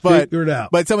it out. Figure it out.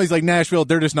 But somebody's like Nashville,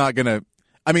 they're just not going to.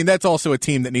 I mean, that's also a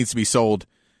team that needs to be sold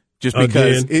just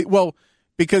because.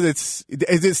 Because is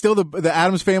it still the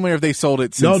Adams family, or have they sold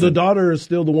it since? No, the daughter is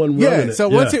still the one running it. So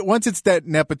once it's that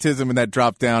nepotism and that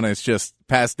drop down, and it's just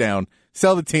passed down,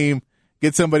 sell the team.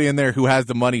 Get somebody in there who has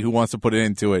the money, who wants to put it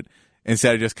into it,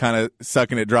 instead of just kind of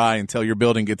sucking it dry until your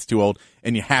building gets too old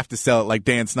and you have to sell it like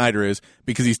Dan Snyder is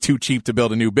because he's too cheap to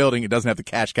build a new building. It doesn't have the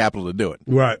cash capital to do it.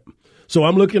 Right. So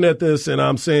I'm looking at this and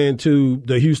I'm saying to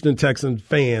the Houston Texans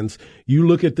fans, you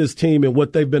look at this team and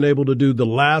what they've been able to do the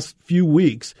last few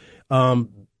weeks.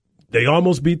 They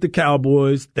almost beat the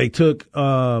Cowboys. They took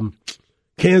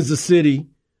Kansas City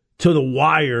to the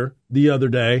wire the other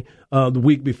day, the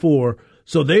week before.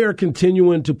 So they are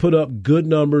continuing to put up good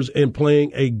numbers and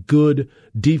playing a good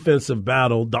defensive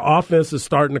battle. The offense is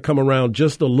starting to come around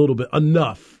just a little bit,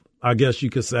 enough, I guess you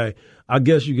could say. I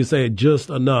guess you could say just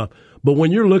enough. But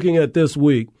when you're looking at this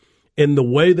week and the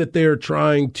way that they're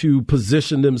trying to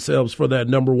position themselves for that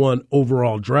number 1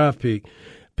 overall draft pick,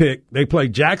 they play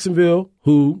Jacksonville,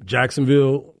 who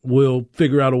Jacksonville will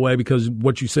figure out a way because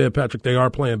what you said, Patrick, they are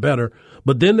playing better.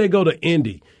 But then they go to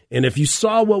Indy. And if you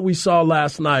saw what we saw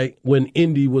last night when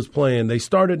Indy was playing, they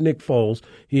started Nick Foles.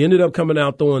 He ended up coming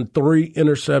out throwing 3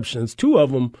 interceptions. 2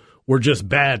 of them were just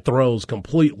bad throws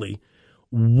completely.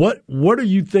 What are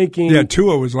you thinking? Yeah,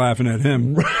 Tua was laughing at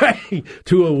him. Right.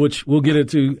 Tua, which we'll get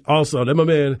into also. That my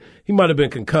man, he might have been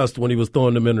concussed when he was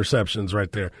throwing them interceptions right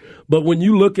there. But when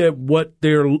you look at what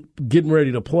they're getting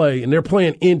ready to play, and they're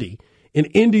playing Indy, and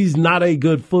Indy's not a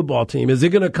good football team, is it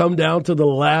going to come down to the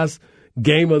last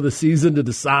game of the season to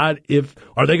decide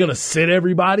are they going to sit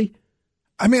everybody?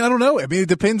 I mean, I don't know. I mean, it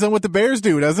depends on what the Bears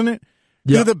do, doesn't it?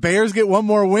 Yeah. If the Bears get one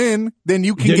more win, then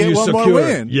you can get one more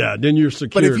win. Yeah, then you're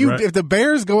secure. But if the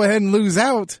Bears go ahead and lose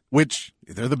out, which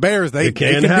they're the Bears, they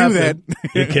can happen. do that.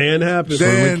 It can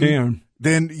happen.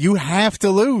 Then you have to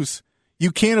lose.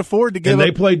 You can't afford to give up. And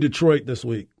they play Detroit this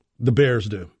week. The Bears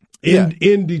do.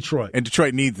 In Detroit. And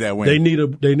Detroit needs that win. They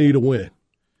need a win.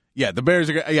 Yeah, the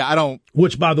Bears are. Yeah, I don't.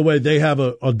 Which, by the way, they have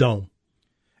a dome.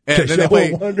 And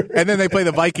then they play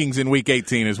the Vikings in Week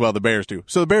 18 as well. The Bears do.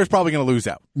 So the Bears probably going to lose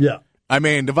out. Yeah. I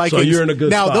mean, the Vikings. So you're in a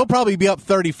good spot. They'll probably be up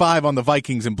 35 on the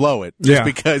Vikings and blow it, just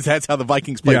because that's how the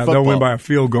Vikings play football. They'll win by a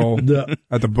field goal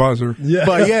at the buzzer. Yeah.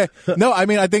 But no, I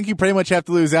mean, I think you pretty much have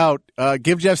to lose out.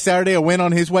 Give Jeff Saturday a win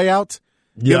on his way out.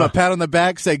 Give him a pat on the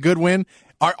back. Say good win.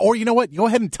 Or you know what? Go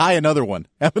ahead and tie another one.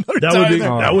 Have another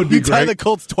that would be you great. tie the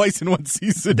Colts twice in one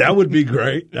season. That would be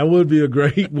great. That would be a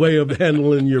great way of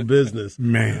handling your business,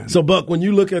 man. So, Buck, when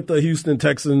you look at the Houston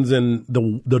Texans and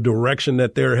the direction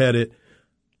that they're headed.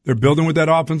 They're building with that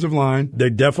offensive line. They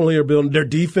definitely are building. Their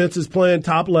defense is playing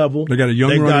top level. They got a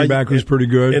young running back who's pretty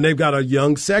good. And they've got a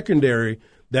young secondary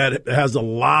that has a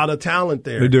lot of talent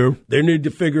there. They do. They need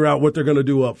to figure out what they're going to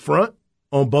do up front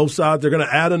on both sides. They're going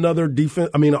to add another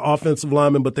offensive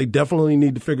lineman, but they definitely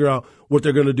need to figure out what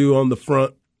they're going to do on the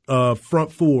front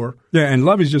four. Yeah, and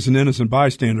Lovey's just an innocent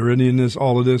bystander, isn't he, in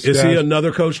all of this? Is he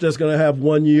another coach that's going to have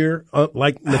 1 year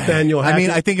like Nathaniel Hackett? I mean,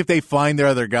 I think if they find their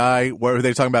other guy, where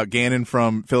they're talking about Gannon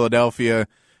from Philadelphia,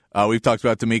 we've talked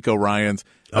about D'Amico Ryans.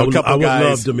 I would love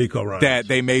guys D'Amico Ryans. that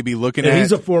they may be looking and at.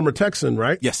 He's a former Texan,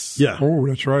 right? Yes. Yeah. Oh,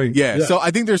 that's right. Yeah. So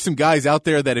I think there's some guys out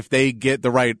there that if they get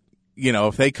the right,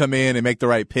 if they come in and make the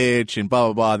right pitch and blah,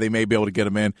 blah, blah, they may be able to get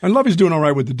them in. And Lovey's doing all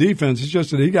right with the defense. It's just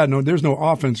that there's no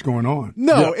offense going on.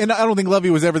 No, and I don't think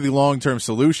Lovey was ever the long-term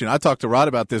solution. I talked to Rod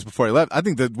about this before he left. I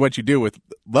think that what you do with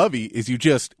Lovey is you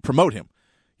just promote him.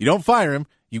 You don't fire him.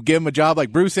 You give him a job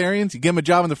like Bruce Arians. You give him a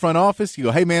job in the front office. You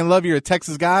go, hey, man, Lovey, you're a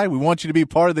Texas guy. We want you to be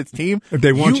part of this team. If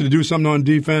they want you to do something on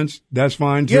defense, that's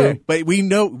fine, too. Yeah, but we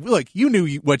know, look, you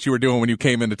knew what you were doing when you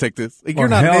came in to take this. Like, you're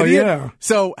not an idiot. Yeah.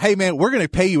 So, hey, man, we're going to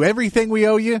pay you everything we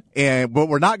owe you, but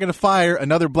we're not going to fire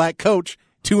another black coach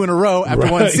 2 in a row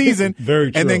after one season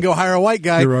Very true. and then go hire a white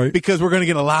guy right. because we're going to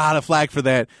get a lot of flack for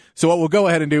that. So what we'll go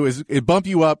ahead and do is bump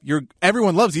you up.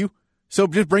 Everyone loves you. So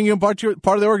just bring you in part of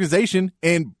the organization,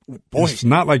 and boy, it's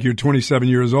not like you're 27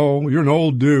 years old. You're an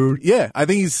old dude. Yeah, I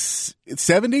think he's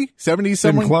 70 something.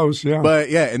 Getting close, yeah. But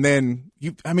yeah, and then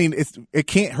it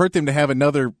can't hurt them to have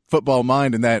another football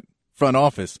mind in that front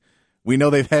office. We know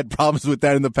they've had problems with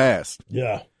that in the past.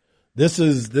 Yeah, this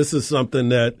is something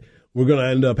that we're going to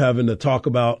end up having to talk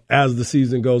about as the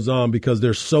season goes on because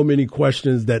there's so many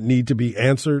questions that need to be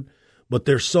answered, but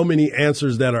there's so many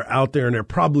answers that are out there, and they're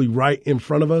probably right in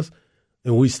front of us.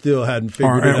 And we still hadn't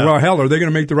figured it out. Well, hell, are they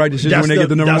going to make the right decision when they get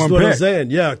the number one pick? That's what I'm saying.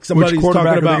 Yeah, somebody's Which quarterback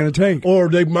talking about, are they going to take? Or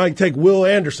they might take Will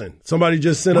Anderson. Somebody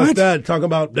just sent us that talking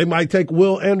about they might take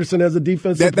Will Anderson as a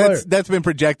defensive player. That's been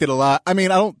projected a lot. I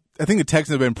mean, I think the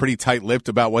Texans have been pretty tight-lipped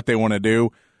about what they want to do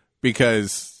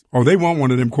because. Oh, they want one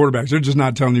of them quarterbacks. They're just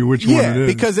not telling you which one it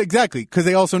is. Because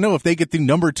they also know if they get the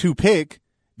number 2 pick,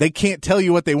 they can't tell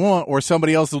you what they want, or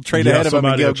somebody else will trade ahead of them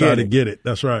and go try to get it.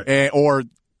 That's right.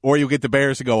 Or you'll get the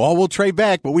Bears to go, we'll trade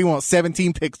back, but we want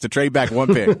 17 picks to trade back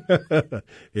 1 pick.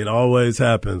 It always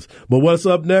happens. But what's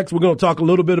up next? We're going to talk a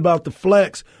little bit about the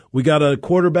flex. We got a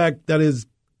quarterback that is,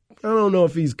 I don't know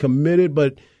if he's committed,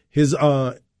 but his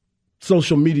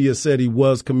social media said he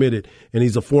was committed, and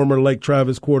he's a former Lake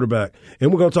Travis quarterback.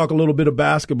 And we're going to talk a little bit of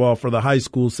basketball for the high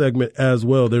school segment as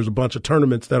well. There's a bunch of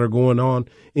tournaments that are going on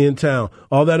in town.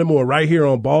 All that and more right here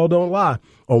on Ball Don't Lie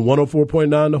on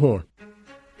 104.9 The Horn.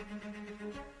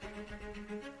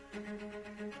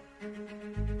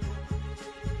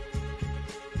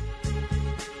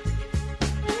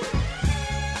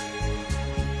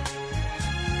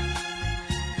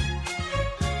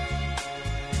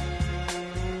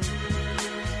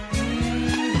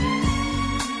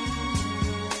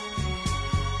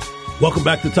 Welcome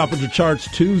back to Top of the Charts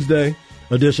Tuesday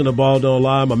edition of Ball Don't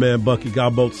Lie. My man Bucky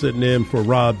Godbolt sitting in for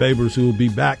Rod Babers, who will be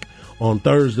back on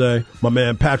Thursday. My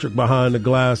man Patrick behind the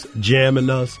glass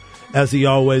jamming us as he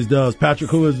always does.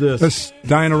 Patrick, who is this? That's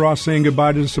Diana Ross saying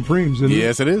goodbye to the Supremes, isn't it?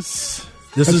 Yes, it is.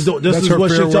 This is what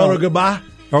she told her goodbye?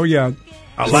 Oh, yeah.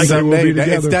 I like Someday it. we'll be It's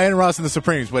together. Diana Ross and the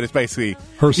Supremes, but it's basically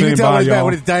Her you saying can tell bye, it's bad y'all.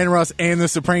 when it's Diana Ross and the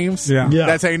Supremes. Yeah. Yeah.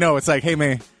 That's how you know. It's like, hey,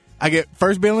 man, I get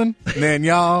first billing, and then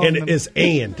y'all. And it's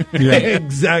and. Yeah.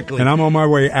 Exactly. And I'm on my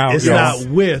way out. it's y'all. not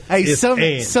with, hey, it's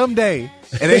and. someday.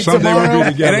 It ain't Someday we'll be tomorrow.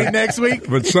 It together. ain't next week.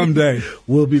 But someday.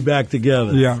 We'll be back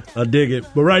together. Yeah. I dig it.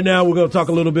 But right now, we're going to talk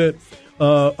a little bit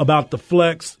about the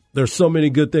flex. There's so many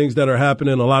good things that are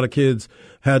happening. A lot of kids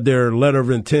had their letter of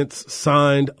intents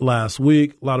signed last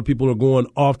week. A lot of people are going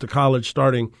off to college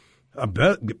starting, I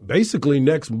bet, basically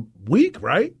next week,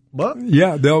 right? But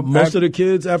Yeah, most of the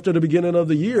kids after the beginning of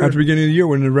the year. At the beginning of the year,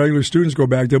 when the regular students go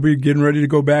back, they'll be getting ready to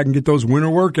go back and get those winter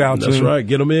workouts. That's in. right.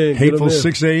 Get them in. Hateful get 'em in.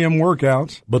 6 a.m.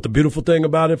 workouts. But the beautiful thing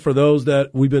about it, for those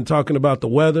that we've been talking about the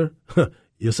weather,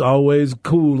 it's always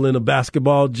cool in a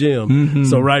basketball gym. Mm-hmm.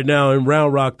 So right now in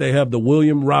Round Rock, they have the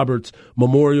William Roberts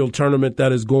Memorial Tournament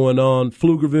that is going on.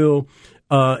 Pflugerville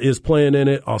is playing in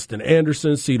it. Austin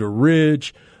Anderson, Cedar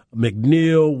Ridge,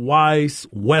 McNeil, Weiss,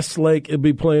 Westlake will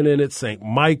be playing in it. St.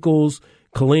 Michael's,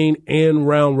 Killeen, and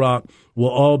Round Rock will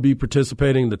all be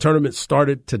participating. The tournament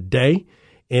started today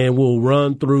and will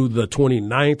run through the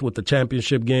 29th, with the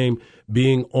championship game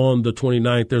being on the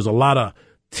 29th. There's a lot of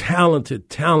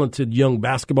talented young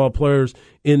basketball players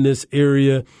in this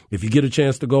area. If you get a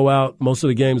chance to go out, most of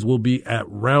the games will be at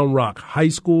Round Rock High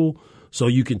School, so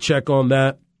you can check on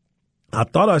that. I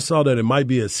thought I saw that it might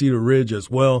be at Cedar Ridge as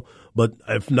well, but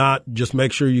if not, just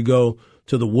make sure you go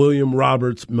to the William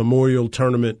Roberts Memorial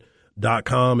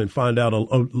Tournament.com and find out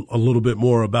a little bit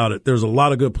more about it. There's a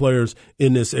lot of good players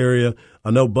in this area.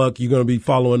 I know, Buck, you're going to be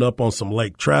following up on some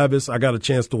Lake Travis. I got a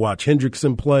chance to watch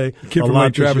Hendrickson play. Kid a from lot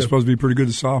Lake this Travis year. is supposed to be pretty good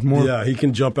as sophomore. Yeah, he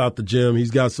can jump out the gym.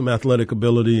 He's got some athletic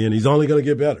ability, and he's only going to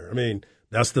get better. I mean,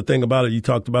 that's the thing about it. You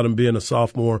talked about him being a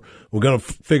sophomore. We're going to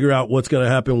figure out what's going to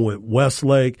happen with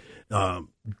Westlake.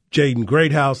 Jaden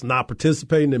Greathouse not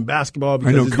participating in basketball I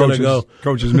because know he's going to go.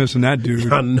 coach is missing that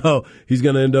dude. I know. He's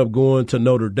going to end up going to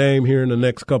Notre Dame here in the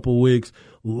next couple of weeks.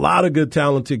 A lot of good,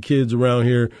 talented kids around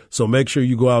here. So make sure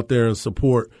you go out there and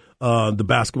support the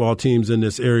basketball teams in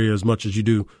this area as much as you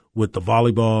do with the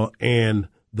volleyball and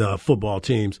the football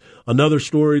teams. Another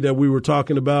story that we were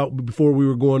talking about before we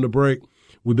were going to break,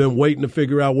 we've been waiting to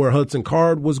figure out where Hudson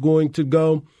Card was going to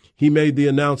go. He made the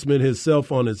announcement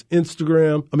himself on his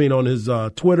on his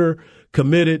Twitter,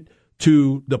 committed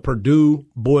to the Purdue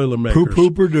Boilermakers.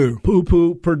 Poo-poo Purdue.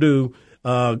 Poo-poo Purdue.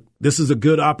 This is a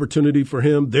good opportunity for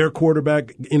him. Their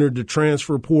quarterback entered the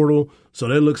transfer portal, so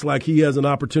it looks like he has an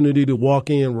opportunity to walk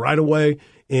in right away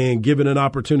and given an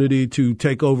opportunity to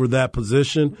take over that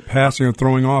position. Passing and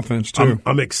throwing offense, too.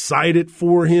 I'm excited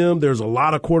for him. There's a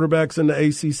lot of quarterbacks in the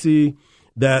ACC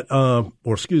that,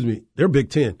 they're Big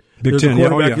Ten. There's Ten, a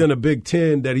quarterback yeah. in the Big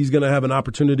Ten that he's going to have an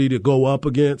opportunity to go up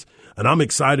against, and I'm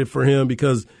excited for him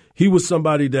because he was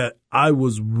somebody that I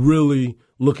was really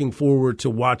looking forward to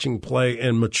watching play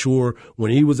and mature.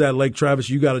 When he was at Lake Travis,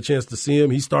 you got a chance to see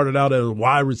him. He started out as a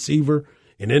wide receiver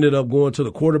and ended up going to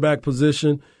the quarterback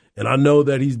position. And I know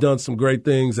that he's done some great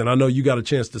things, and I know you got a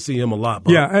chance to see him a lot.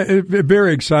 Bob. Yeah,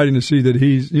 very exciting to see that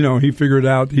he figured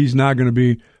out he's not going to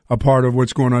be a part of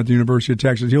what's going on at the University of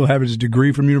Texas. He'll have his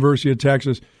degree from University of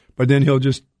Texas, but then he'll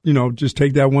just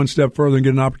take that one step further and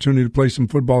get an opportunity to play some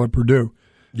football at Purdue.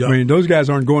 Yep. I mean, those guys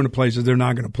aren't going to places they're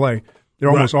not going to play. They're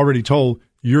almost already told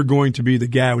you're going to be the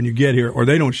guy when you get here, or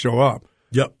they don't show up.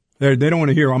 Yep. They don't want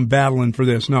to hear I'm battling for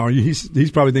this. No, he's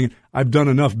probably thinking I've done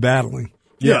enough battling.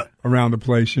 Yeah. Around the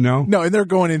place, No, and they're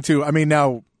going into. I mean,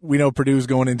 now we know Purdue's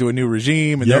going into a new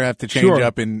regime, and Yep. they have to change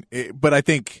up. But I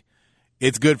think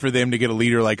it's good for them to get a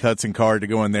leader like Hudson Card to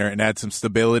go in there and add some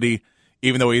stability.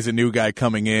 Even though he's a new guy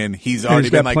coming in, he's already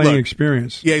got been like, playing look,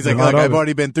 experience. yeah, he's like, A lot look, of I've it.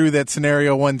 already been through that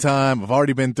scenario one time. I've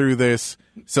already been through this,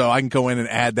 so I can go in and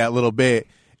add that little bit.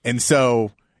 And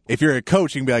so if you're a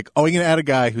coach, you can be like, oh, you're going to add a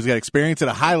guy who's got experience at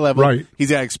a high level. Right. He's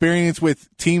got experience with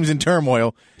teams in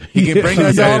turmoil. He can bring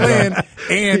us all in,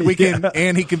 and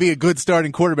and he can be a good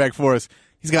starting quarterback for us.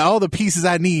 He's got all the pieces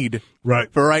I need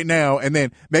for right now, and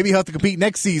then maybe he'll have to compete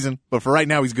next season, but for right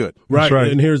now, he's good. Right.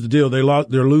 And here's the deal. They're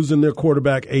losing their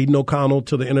quarterback, Aiden O'Connell,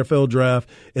 to the NFL draft,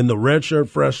 and the redshirt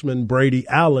freshman, Brady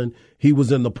Allen, he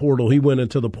was in the portal. He went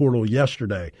into the portal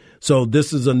yesterday. So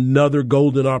this is another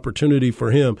golden opportunity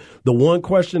for him. The one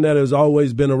question that has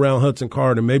always been around Hudson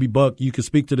Card, and maybe, Buck, you could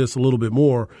speak to this a little bit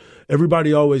more,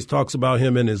 everybody always talks about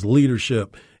him and his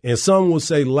leadership, and some will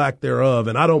say lack thereof,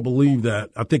 and I don't believe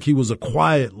that. I think he was a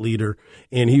quiet leader,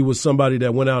 and he was somebody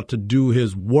that went out to do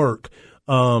his work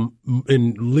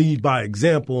and lead by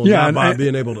example, not by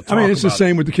being able to talk about it. I mean, it's the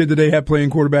same with the kid that they have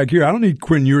playing quarterback here. I don't need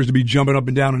Quinn Ewers to be jumping up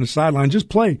and down on the sideline. Just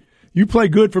play. You play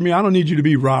good for me. I don't need you to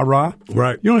be rah-rah.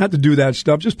 Right. You don't have to do that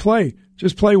stuff. Just play.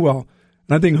 Just play well.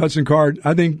 And I think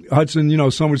Hudson, you know,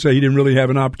 some would say he didn't really have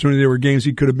an opportunity. There were games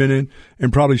he could have been in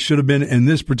and probably should have been in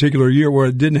this particular year where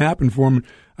it didn't happen for him.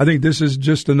 I think this is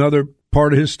just another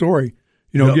part of his story.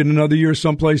 You know, getting another year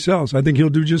someplace else. I think he'll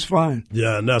do just fine.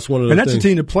 Yeah, and that's one of the things. And that's things. A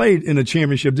team that played in a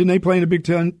championship. Didn't they play in the Big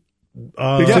Ten?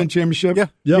 Big Ten championship?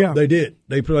 Yeah, they did.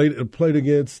 They played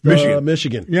against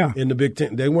Michigan in the Big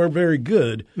Ten. They weren't very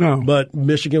good, but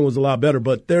Michigan was a lot better.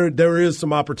 But there is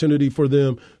some opportunity for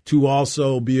them to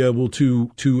also be able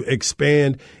to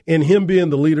expand. And him being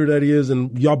the leader that he is,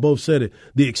 and y'all both said it,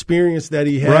 the experience that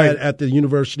he had at the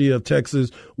University of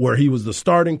Texas where he was the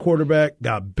starting quarterback,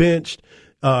 got benched,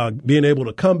 being able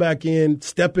to come back in,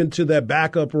 step into that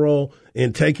backup role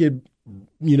and take it,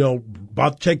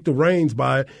 take the reins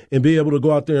by it and be able to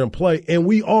go out there and play. And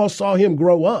we all saw him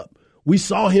grow up. We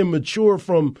saw him mature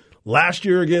from last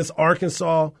year against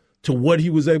Arkansas to what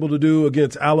he was able to do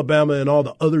against Alabama and all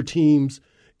the other teams.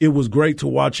 It was great to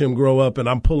watch him grow up, and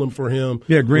I'm pulling for him.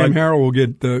 Yeah, Graham Harrell will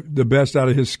get the best out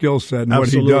of his skill set and what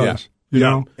he does. You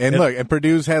know? And look, and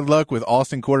Purdue's had luck with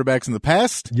Austin quarterbacks in the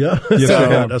past. Yeah,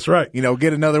 that's right.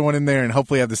 Get another one in there and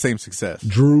hopefully have the same success.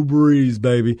 Drew Brees,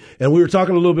 baby. And we were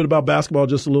talking a little bit about basketball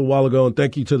just a little while ago, and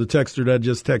thank you to the texter that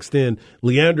just texted in.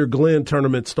 Leander Glenn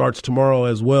tournament starts tomorrow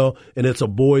as well, and it's a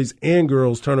boys and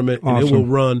girls tournament, and it will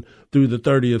run through the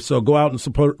 30th. So go out and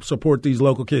support these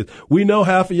local kids. We know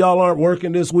half of y'all aren't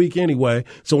working this week anyway,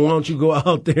 so why don't you go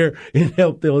out there and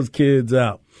help those kids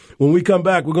out? When we come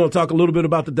back, we're going to talk a little bit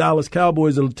about the Dallas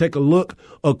Cowboys and take a look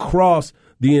across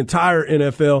the entire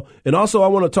NFL. And also I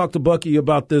want to talk to Bucky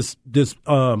about this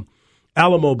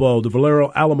Alamo Bowl, the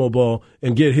Valero Alamo Bowl,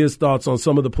 and get his thoughts on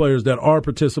some of the players that are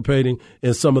participating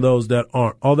and some of those that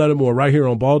aren't. All that and more right here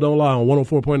on Ball Don't Lie on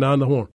 104.9 The Horn.